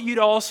I wanted you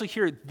to also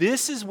hear,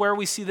 this is where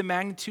we see the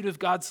magnitude of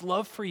God's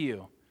love for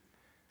you.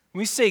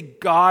 When we say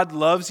God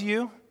loves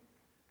you,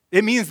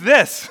 it means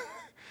this.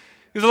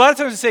 Because a lot of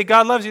times we say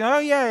God loves you. Oh,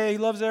 yeah, he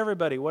loves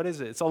everybody. What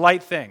is it? It's a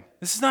light thing.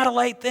 This is not a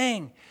light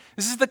thing.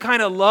 This is the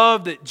kind of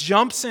love that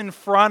jumps in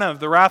front of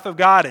the wrath of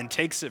God and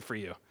takes it for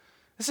you.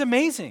 This is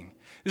amazing.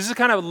 This is the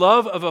kind of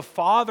love of a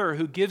father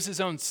who gives his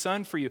own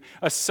son for you,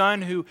 a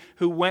son who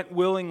went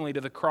willingly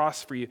to the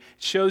cross for you. It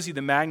shows you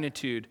the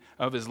magnitude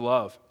of his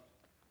love.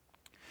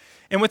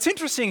 And what's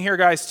interesting here,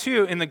 guys,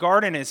 too, in the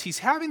garden is he's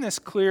having this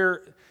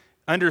clear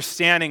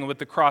understanding of what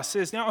the cross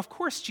is. Now, of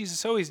course,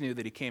 Jesus always knew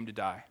that he came to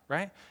die,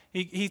 right?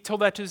 He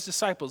told that to his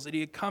disciples, that he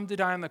had come to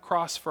die on the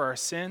cross for our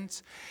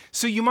sins.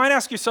 So you might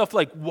ask yourself,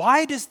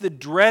 why does the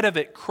dread of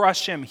it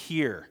crush him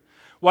here?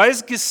 Why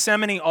is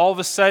Gethsemane all of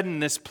a sudden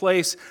this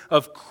place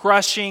of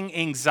crushing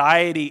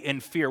anxiety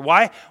and fear?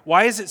 Why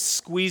is it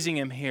squeezing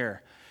him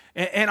here?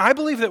 And I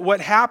believe that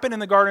what happened in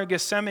the Garden of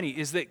Gethsemane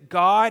is that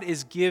God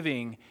is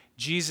giving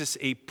Jesus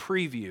a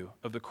preview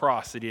of the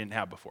cross that he didn't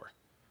have before.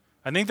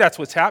 I think that's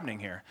what's happening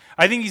here.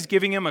 I think he's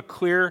giving him a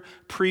clear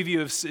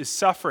preview of his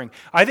suffering.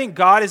 I think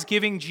God is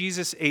giving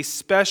Jesus a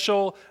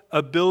special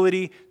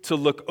ability to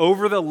look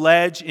over the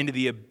ledge into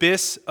the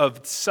abyss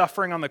of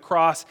suffering on the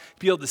cross,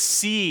 be able to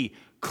see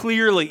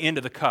clearly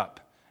into the cup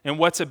and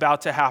what's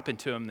about to happen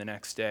to him the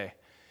next day.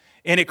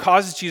 And it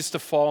causes Jesus to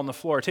fall on the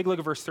floor. Take a look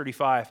at verse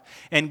 35.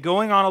 And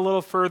going on a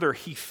little further,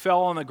 he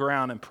fell on the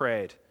ground and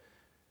prayed,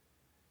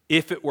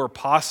 if it were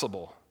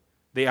possible,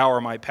 the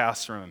hour might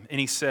pass from him. And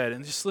he said,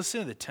 and just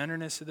listen to the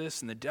tenderness of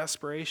this and the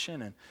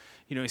desperation. And,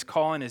 he's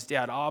calling his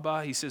dad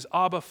Abba. He says,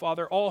 Abba,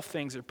 Father, all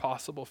things are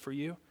possible for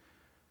you.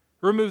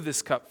 Remove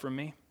this cup from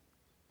me.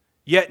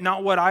 Yet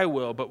not what I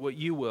will, but what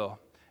you will.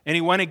 And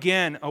he went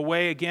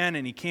away again,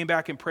 and he came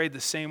back and prayed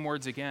the same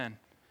words again.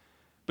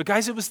 But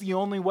guys, it was the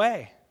only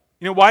way.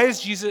 Why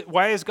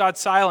is God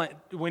silent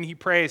when he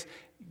prays?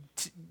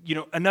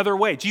 Another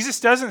way. Jesus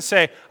doesn't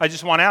say, I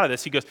just want out of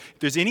this. He goes, if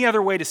there's any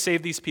other way to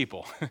save these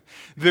people, if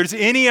there's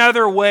any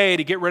other way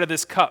to get rid of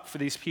this cup for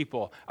these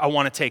people, I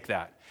want to take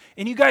that.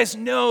 And you guys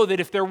know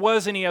that if there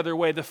was any other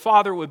way, the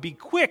Father would be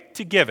quick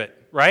to give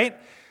it, right?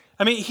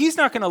 He's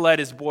not going to let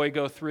his boy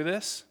go through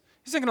this.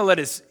 He's not going to let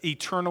his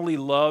eternally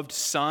loved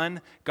Son,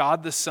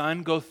 God the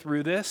Son, go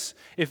through this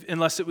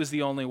unless it was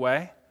the only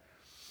way.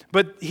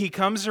 But he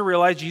comes to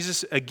realize,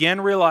 Jesus again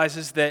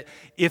realizes that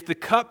if the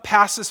cup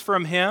passes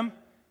from him,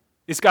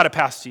 it's got to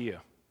pass to you.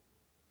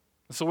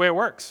 That's the way it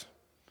works.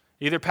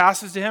 It either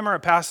passes to him or it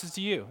passes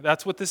to you.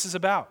 That's what this is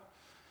about.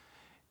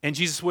 And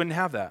Jesus wouldn't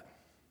have that.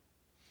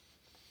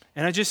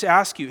 And I just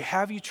ask you,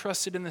 have you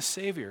trusted in the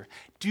Savior?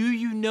 Do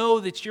you know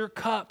that your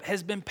cup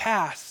has been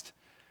passed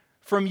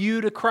from you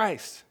to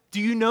Christ?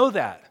 Do you know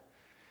that?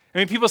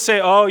 People say,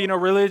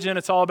 religion,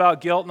 it's all about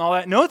guilt and all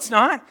that. No, it's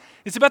not.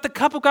 It's about the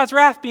cup of God's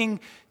wrath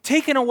being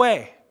taken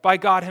away by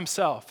God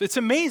himself. It's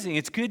amazing.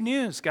 It's good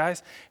news,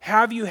 guys.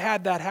 Have you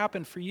had that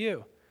happen for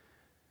you?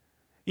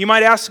 You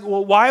might ask,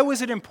 well, why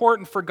was it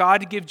important for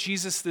God to give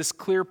Jesus this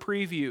clear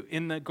preview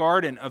in the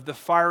garden of the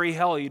fiery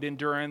hell he'd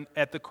endure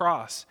at the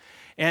cross?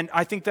 And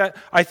I think that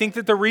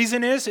the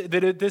reason is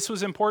that this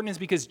was important is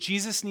because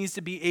Jesus needs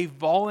to be a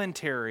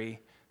voluntary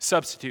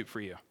substitute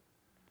for you.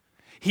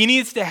 He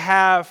needs to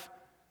have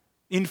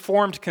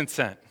informed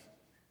consent,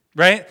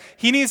 right?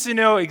 He needs to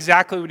know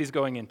exactly what he's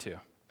going into.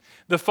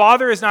 The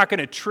Father is not going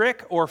to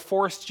trick or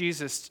force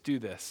Jesus to do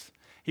this.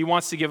 He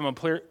wants to give him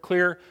a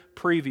clear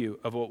preview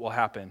of what will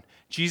happen.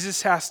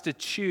 Jesus has to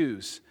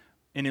choose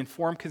an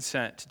informed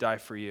consent to die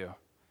for you,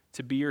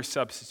 to be your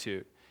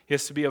substitute. He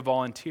has to be a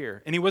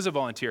volunteer. And he was a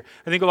volunteer.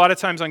 I think a lot of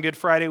times on Good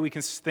Friday we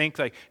can think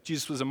like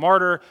Jesus was a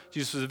martyr,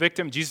 Jesus was a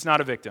victim. Jesus is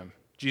not a victim.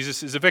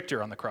 Jesus is a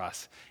victor on the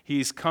cross.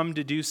 He's come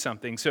to do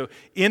something. So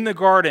in the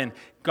garden,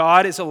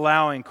 God is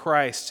allowing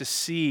Christ to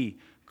see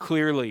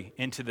clearly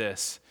into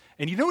this.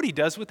 And you know what he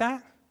does with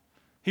that?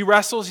 He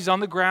wrestles, he's on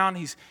the ground,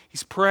 he's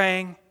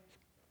praying.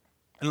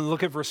 And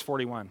look at verse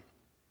 41.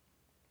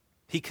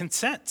 He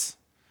consents.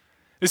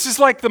 This is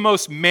like the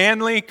most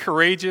manly,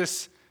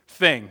 courageous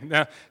thing.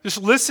 Now, just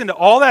listen to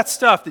all that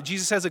stuff that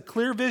Jesus has a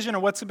clear vision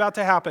of what's about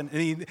to happen.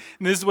 And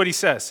this is what he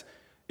says.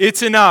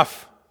 It's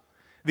enough.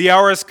 The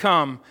hour has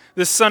come.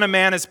 The Son of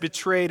Man is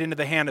betrayed into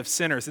the hand of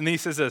sinners. And then he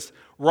says this,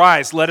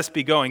 rise, let us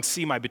be going.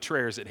 See, my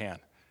betrayer is at hand.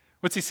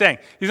 What's he saying?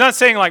 He's not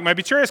saying like, my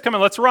betrayer is coming,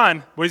 let's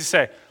run. What does he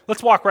say?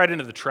 Let's walk right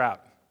into the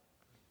trap.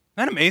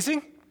 Isn't that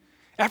amazing?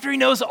 After he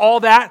knows all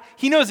that,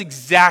 he knows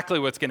exactly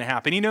what's going to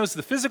happen. He knows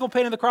the physical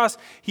pain of the cross.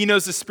 He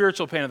knows the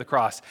spiritual pain of the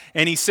cross.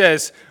 And he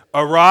says,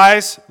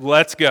 arise,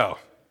 let's go.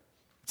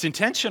 It's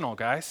intentional,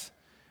 guys.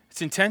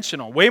 It's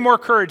intentional. Way more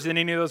courage than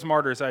any of those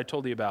martyrs I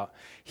told you about.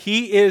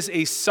 He is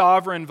a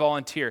sovereign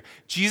volunteer.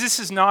 Jesus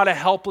is not a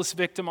helpless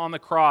victim on the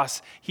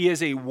cross. He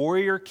is a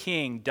warrior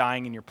king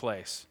dying in your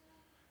place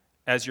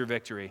as your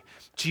victory.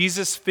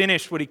 Jesus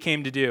finished what he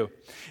came to do.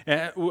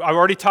 I've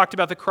already talked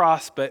about the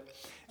cross, but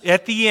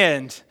at the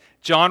end,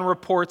 John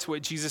reports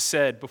what Jesus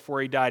said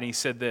before he died, and he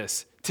said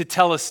this,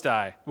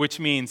 tetelestai, which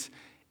means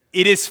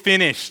it is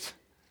finished,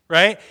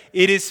 right?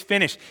 It is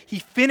finished. He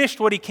finished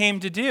what he came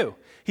to do.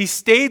 He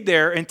stayed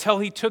there until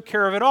he took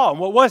care of it all. And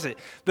what was it?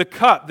 The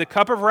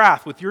cup of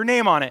wrath with your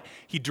name on it,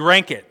 he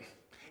drank it.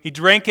 He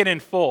drank it in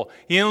full.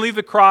 He didn't leave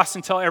the cross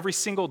until every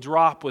single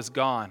drop was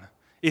gone.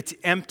 It's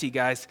empty,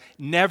 guys,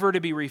 never to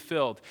be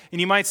refilled.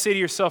 And you might say to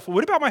yourself, well,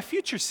 what about my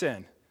future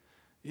sin?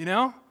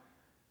 I'm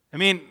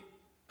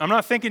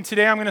not thinking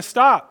today I'm going to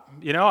stop.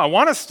 I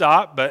want to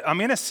stop, but I'm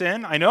going to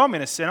sin. I know I'm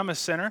going to sin. I'm a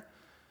sinner.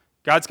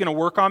 God's going to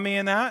work on me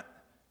in that,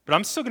 but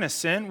I'm still going to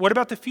sin. What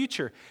about the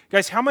future?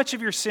 Guys, how much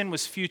of your sin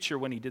was future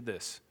when he did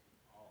this?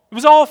 It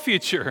was all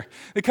future.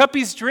 The cup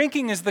he's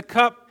drinking is the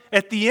cup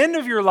at the end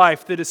of your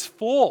life that is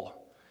full,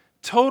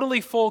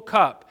 totally full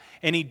cup,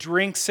 and he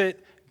drinks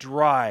it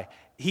dry.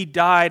 He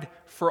died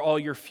for all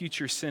your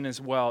future sin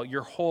as well,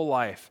 your whole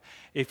life,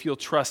 if you'll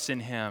trust in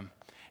him.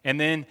 And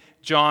then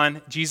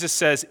Jesus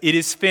says, it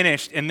is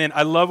finished. And then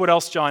I love what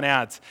else John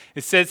adds.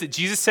 It says that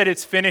Jesus said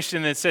it's finished,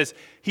 and then it says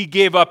he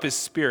gave up his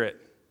spirit.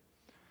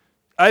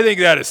 I think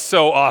that is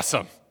so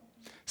awesome.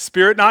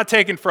 Spirit not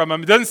taken from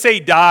him. It doesn't say he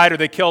died or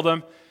they killed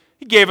him.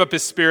 He gave up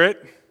his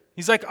spirit.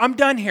 He's like, I'm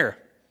done here.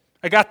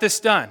 I got this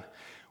done.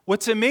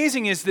 What's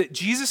amazing is that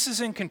Jesus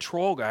is in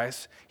control,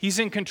 guys. He's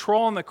in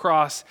control on the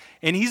cross,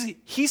 and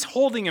he's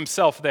holding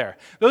himself there.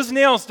 Those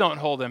nails don't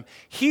hold him.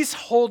 He's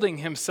holding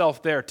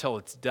himself there till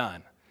it's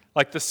done.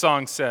 Like the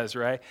song says,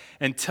 right?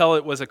 Until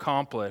it was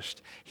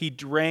accomplished. He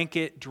drank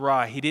it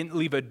dry. He didn't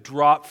leave a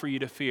drop for you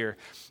to fear.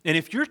 And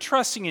if you're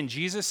trusting in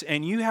Jesus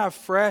and you have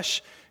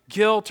fresh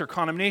guilt or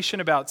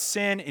condemnation about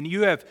sin, and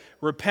you have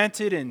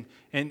repented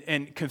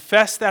and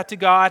confessed that to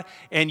God,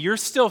 and you're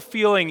still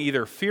feeling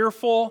either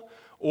fearful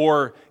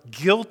or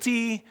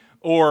guilty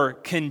or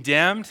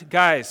condemned,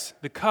 guys,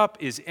 the cup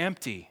is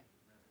empty.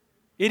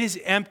 It is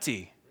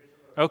empty.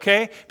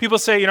 Okay? People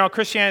say,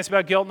 Christianity is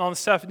about guilt and all this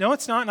stuff. No,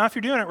 it's not. Not if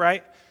you're doing it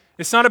right.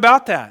 It's not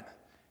about that.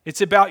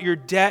 It's about your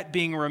debt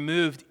being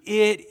removed.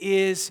 It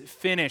is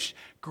finished.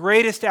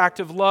 Greatest act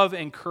of love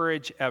and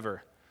courage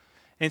ever.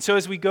 And so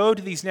as we go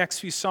to these next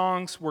few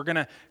songs, we're going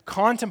to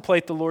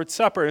contemplate the Lord's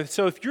Supper.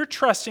 So if you're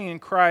trusting in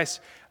Christ,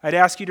 I'd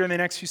ask you during the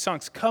next few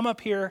songs, come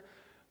up here,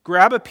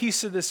 grab a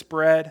piece of this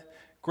bread,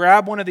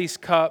 grab one of these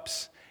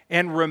cups,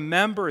 and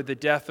remember the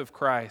death of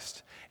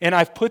Christ. And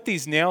I've put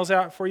these nails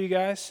out for you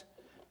guys.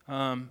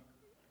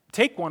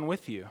 Take one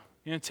with you.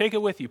 Take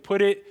it with you.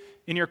 Put it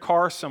in your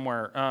car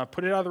somewhere.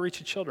 Put it out of the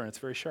reach of children. It's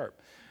very sharp.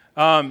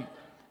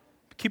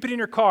 Keep it in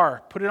your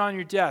car. Put it on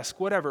your desk,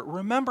 whatever.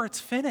 Remember,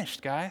 it's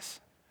finished, guys.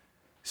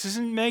 This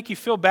doesn't make you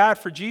feel bad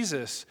for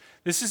Jesus.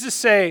 This is to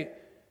say,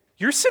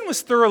 your sin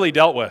was thoroughly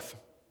dealt with.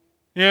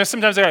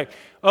 Sometimes they're like,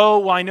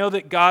 I know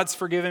that God's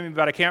forgiven me,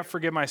 but I can't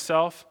forgive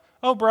myself.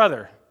 Oh,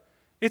 brother,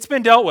 it's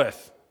been dealt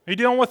with. Are you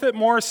dealing with it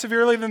more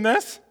severely than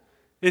this?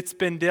 It's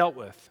been dealt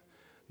with.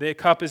 The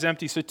cup is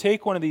empty. So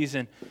take one of these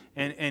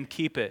and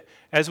keep it.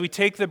 As we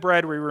take the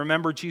bread, we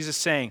remember Jesus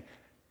saying,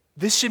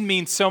 this should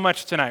mean so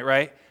much tonight,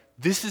 right?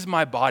 This is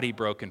my body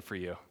broken for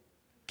you.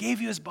 Gave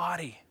you his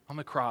body on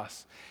the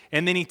cross.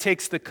 And then he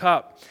takes the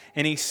cup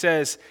and he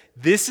says,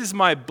 this is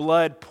my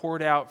blood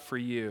poured out for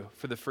you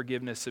for the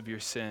forgiveness of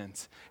your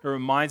sins. It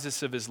reminds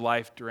us of his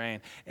life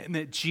drain. And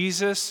that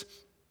Jesus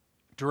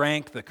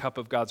drank the cup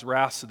of God's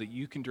wrath so that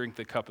you can drink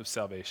the cup of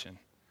salvation.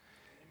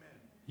 Amen.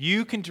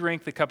 You can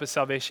drink the cup of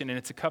salvation, and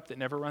it's a cup that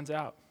never runs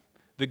out.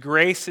 The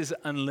grace is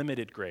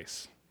unlimited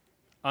grace.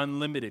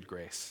 Unlimited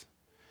grace.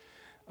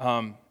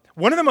 One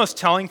of the most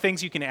telling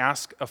things you can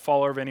ask a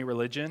follower of any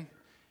religion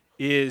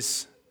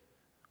is,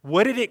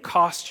 what did it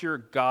cost your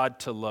God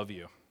to love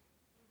you?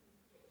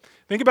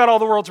 Think about all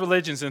the world's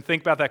religions and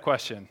think about that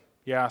question.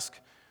 You ask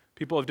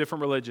people of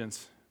different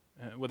religions,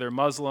 whether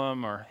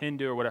Muslim or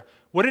Hindu or whatever,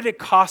 what did it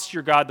cost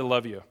your God to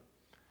love you?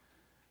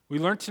 We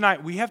learned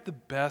tonight we have the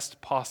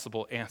best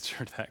possible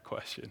answer to that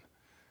question.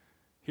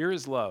 Here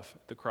is love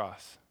at the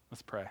cross.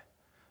 Let's pray.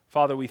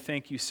 Father, we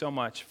thank you so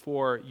much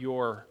for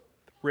your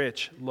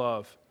rich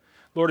love.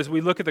 Lord, as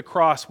we look at the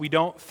cross, we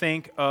don't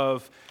think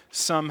of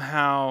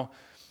somehow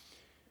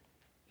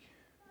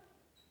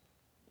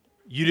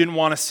you didn't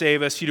want to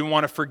save us, you didn't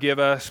want to forgive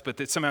us, but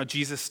that somehow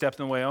Jesus stepped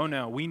in the way. Oh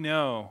no, we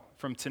know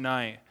from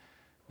tonight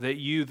that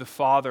you, the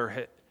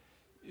Father,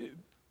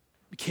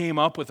 came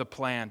up with a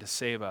plan to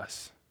save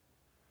us.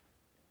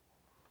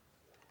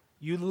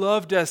 You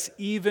loved us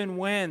even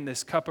when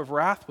this cup of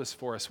wrath was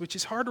for us, which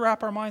is hard to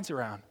wrap our minds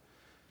around.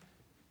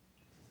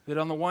 That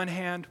on the one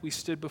hand, we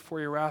stood before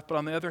your wrath, but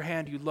on the other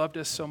hand, you loved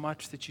us so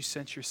much that you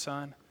sent your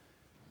Son.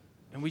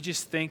 And we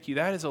just thank you.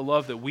 That is a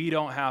love that we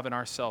don't have in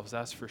ourselves,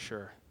 that's for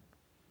sure.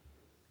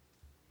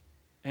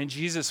 And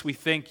Jesus, we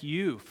thank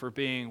you for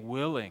being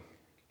willing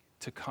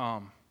to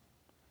come.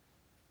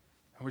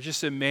 And we're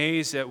just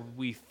amazed that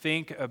we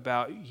think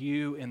about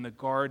you in the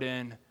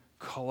garden,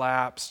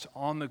 collapsed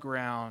on the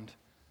ground,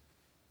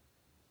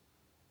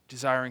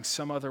 desiring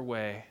some other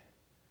way,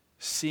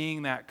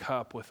 seeing that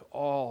cup with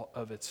all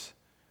of its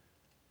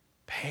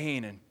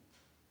pain and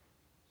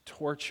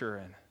torture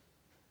and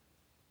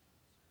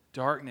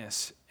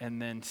darkness,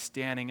 and then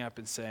standing up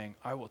and saying,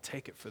 I will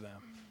take it for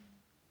them.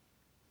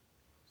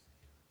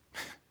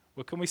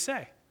 What can we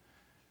say?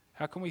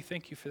 How can we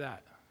thank you for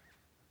that?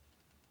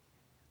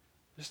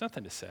 There's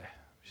nothing to say.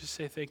 We just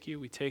say thank you.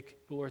 We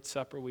take the Lord's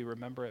Supper, we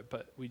remember it,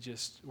 but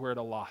we're at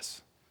a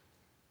loss.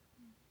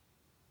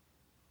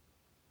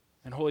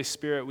 And Holy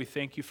Spirit, we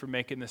thank you for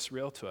making this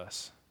real to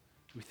us.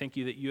 We thank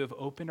you that you have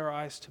opened our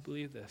eyes to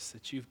believe this,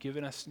 that you've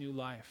given us new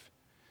life,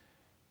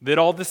 that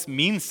all this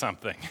means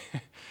something.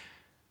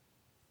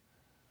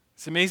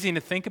 It's amazing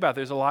to think about.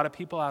 There's a lot of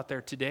people out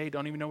there today who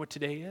don't even know what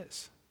today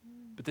is.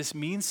 But this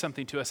means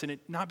something to us, and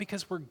not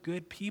because we're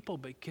good people,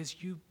 but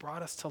because you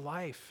brought us to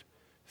life.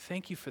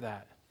 Thank you for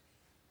that.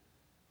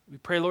 We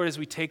pray, Lord, as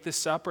we take this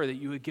supper, that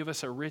you would give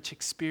us a rich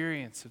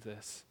experience of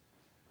this,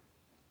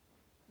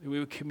 that we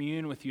would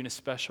commune with you in a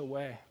special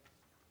way.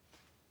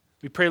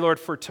 We pray, Lord,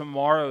 for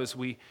tomorrow as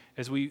we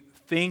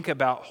think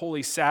about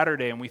Holy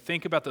Saturday and we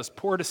think about those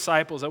poor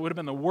disciples. That would have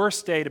been the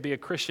worst day to be a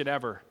Christian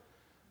ever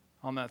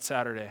on that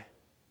Saturday.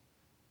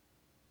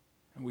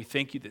 And we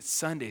thank you that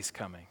Sunday's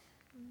coming.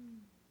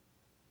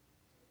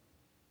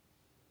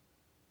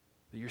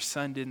 That your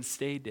son didn't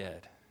stay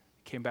dead.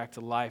 He came back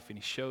to life, and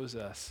he shows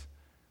us.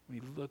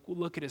 When we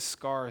look at his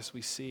scars,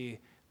 we see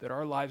that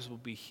our lives will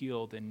be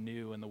healed and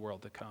new in the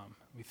world to come.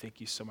 We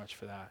thank you so much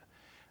for that.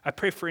 I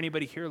pray for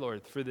anybody here,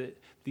 Lord, for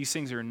these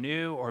things are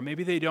new, or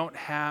maybe they don't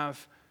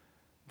have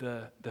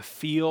the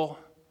feel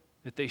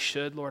that they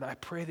should, Lord. I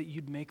pray that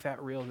you'd make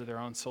that real to their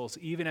own souls,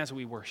 even as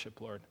we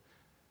worship, Lord,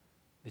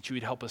 that you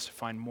would help us to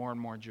find more and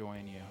more joy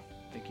in you.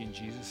 Thank you in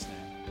Jesus'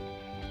 name.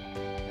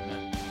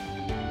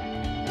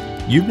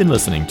 You've been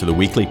listening to the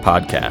weekly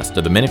podcast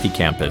of the Menifee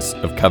campus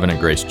of Covenant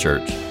Grace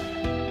Church.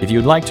 If you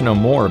would like to know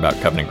more about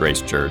Covenant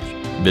Grace Church,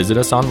 visit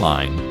us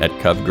online at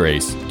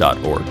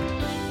covgrace.org.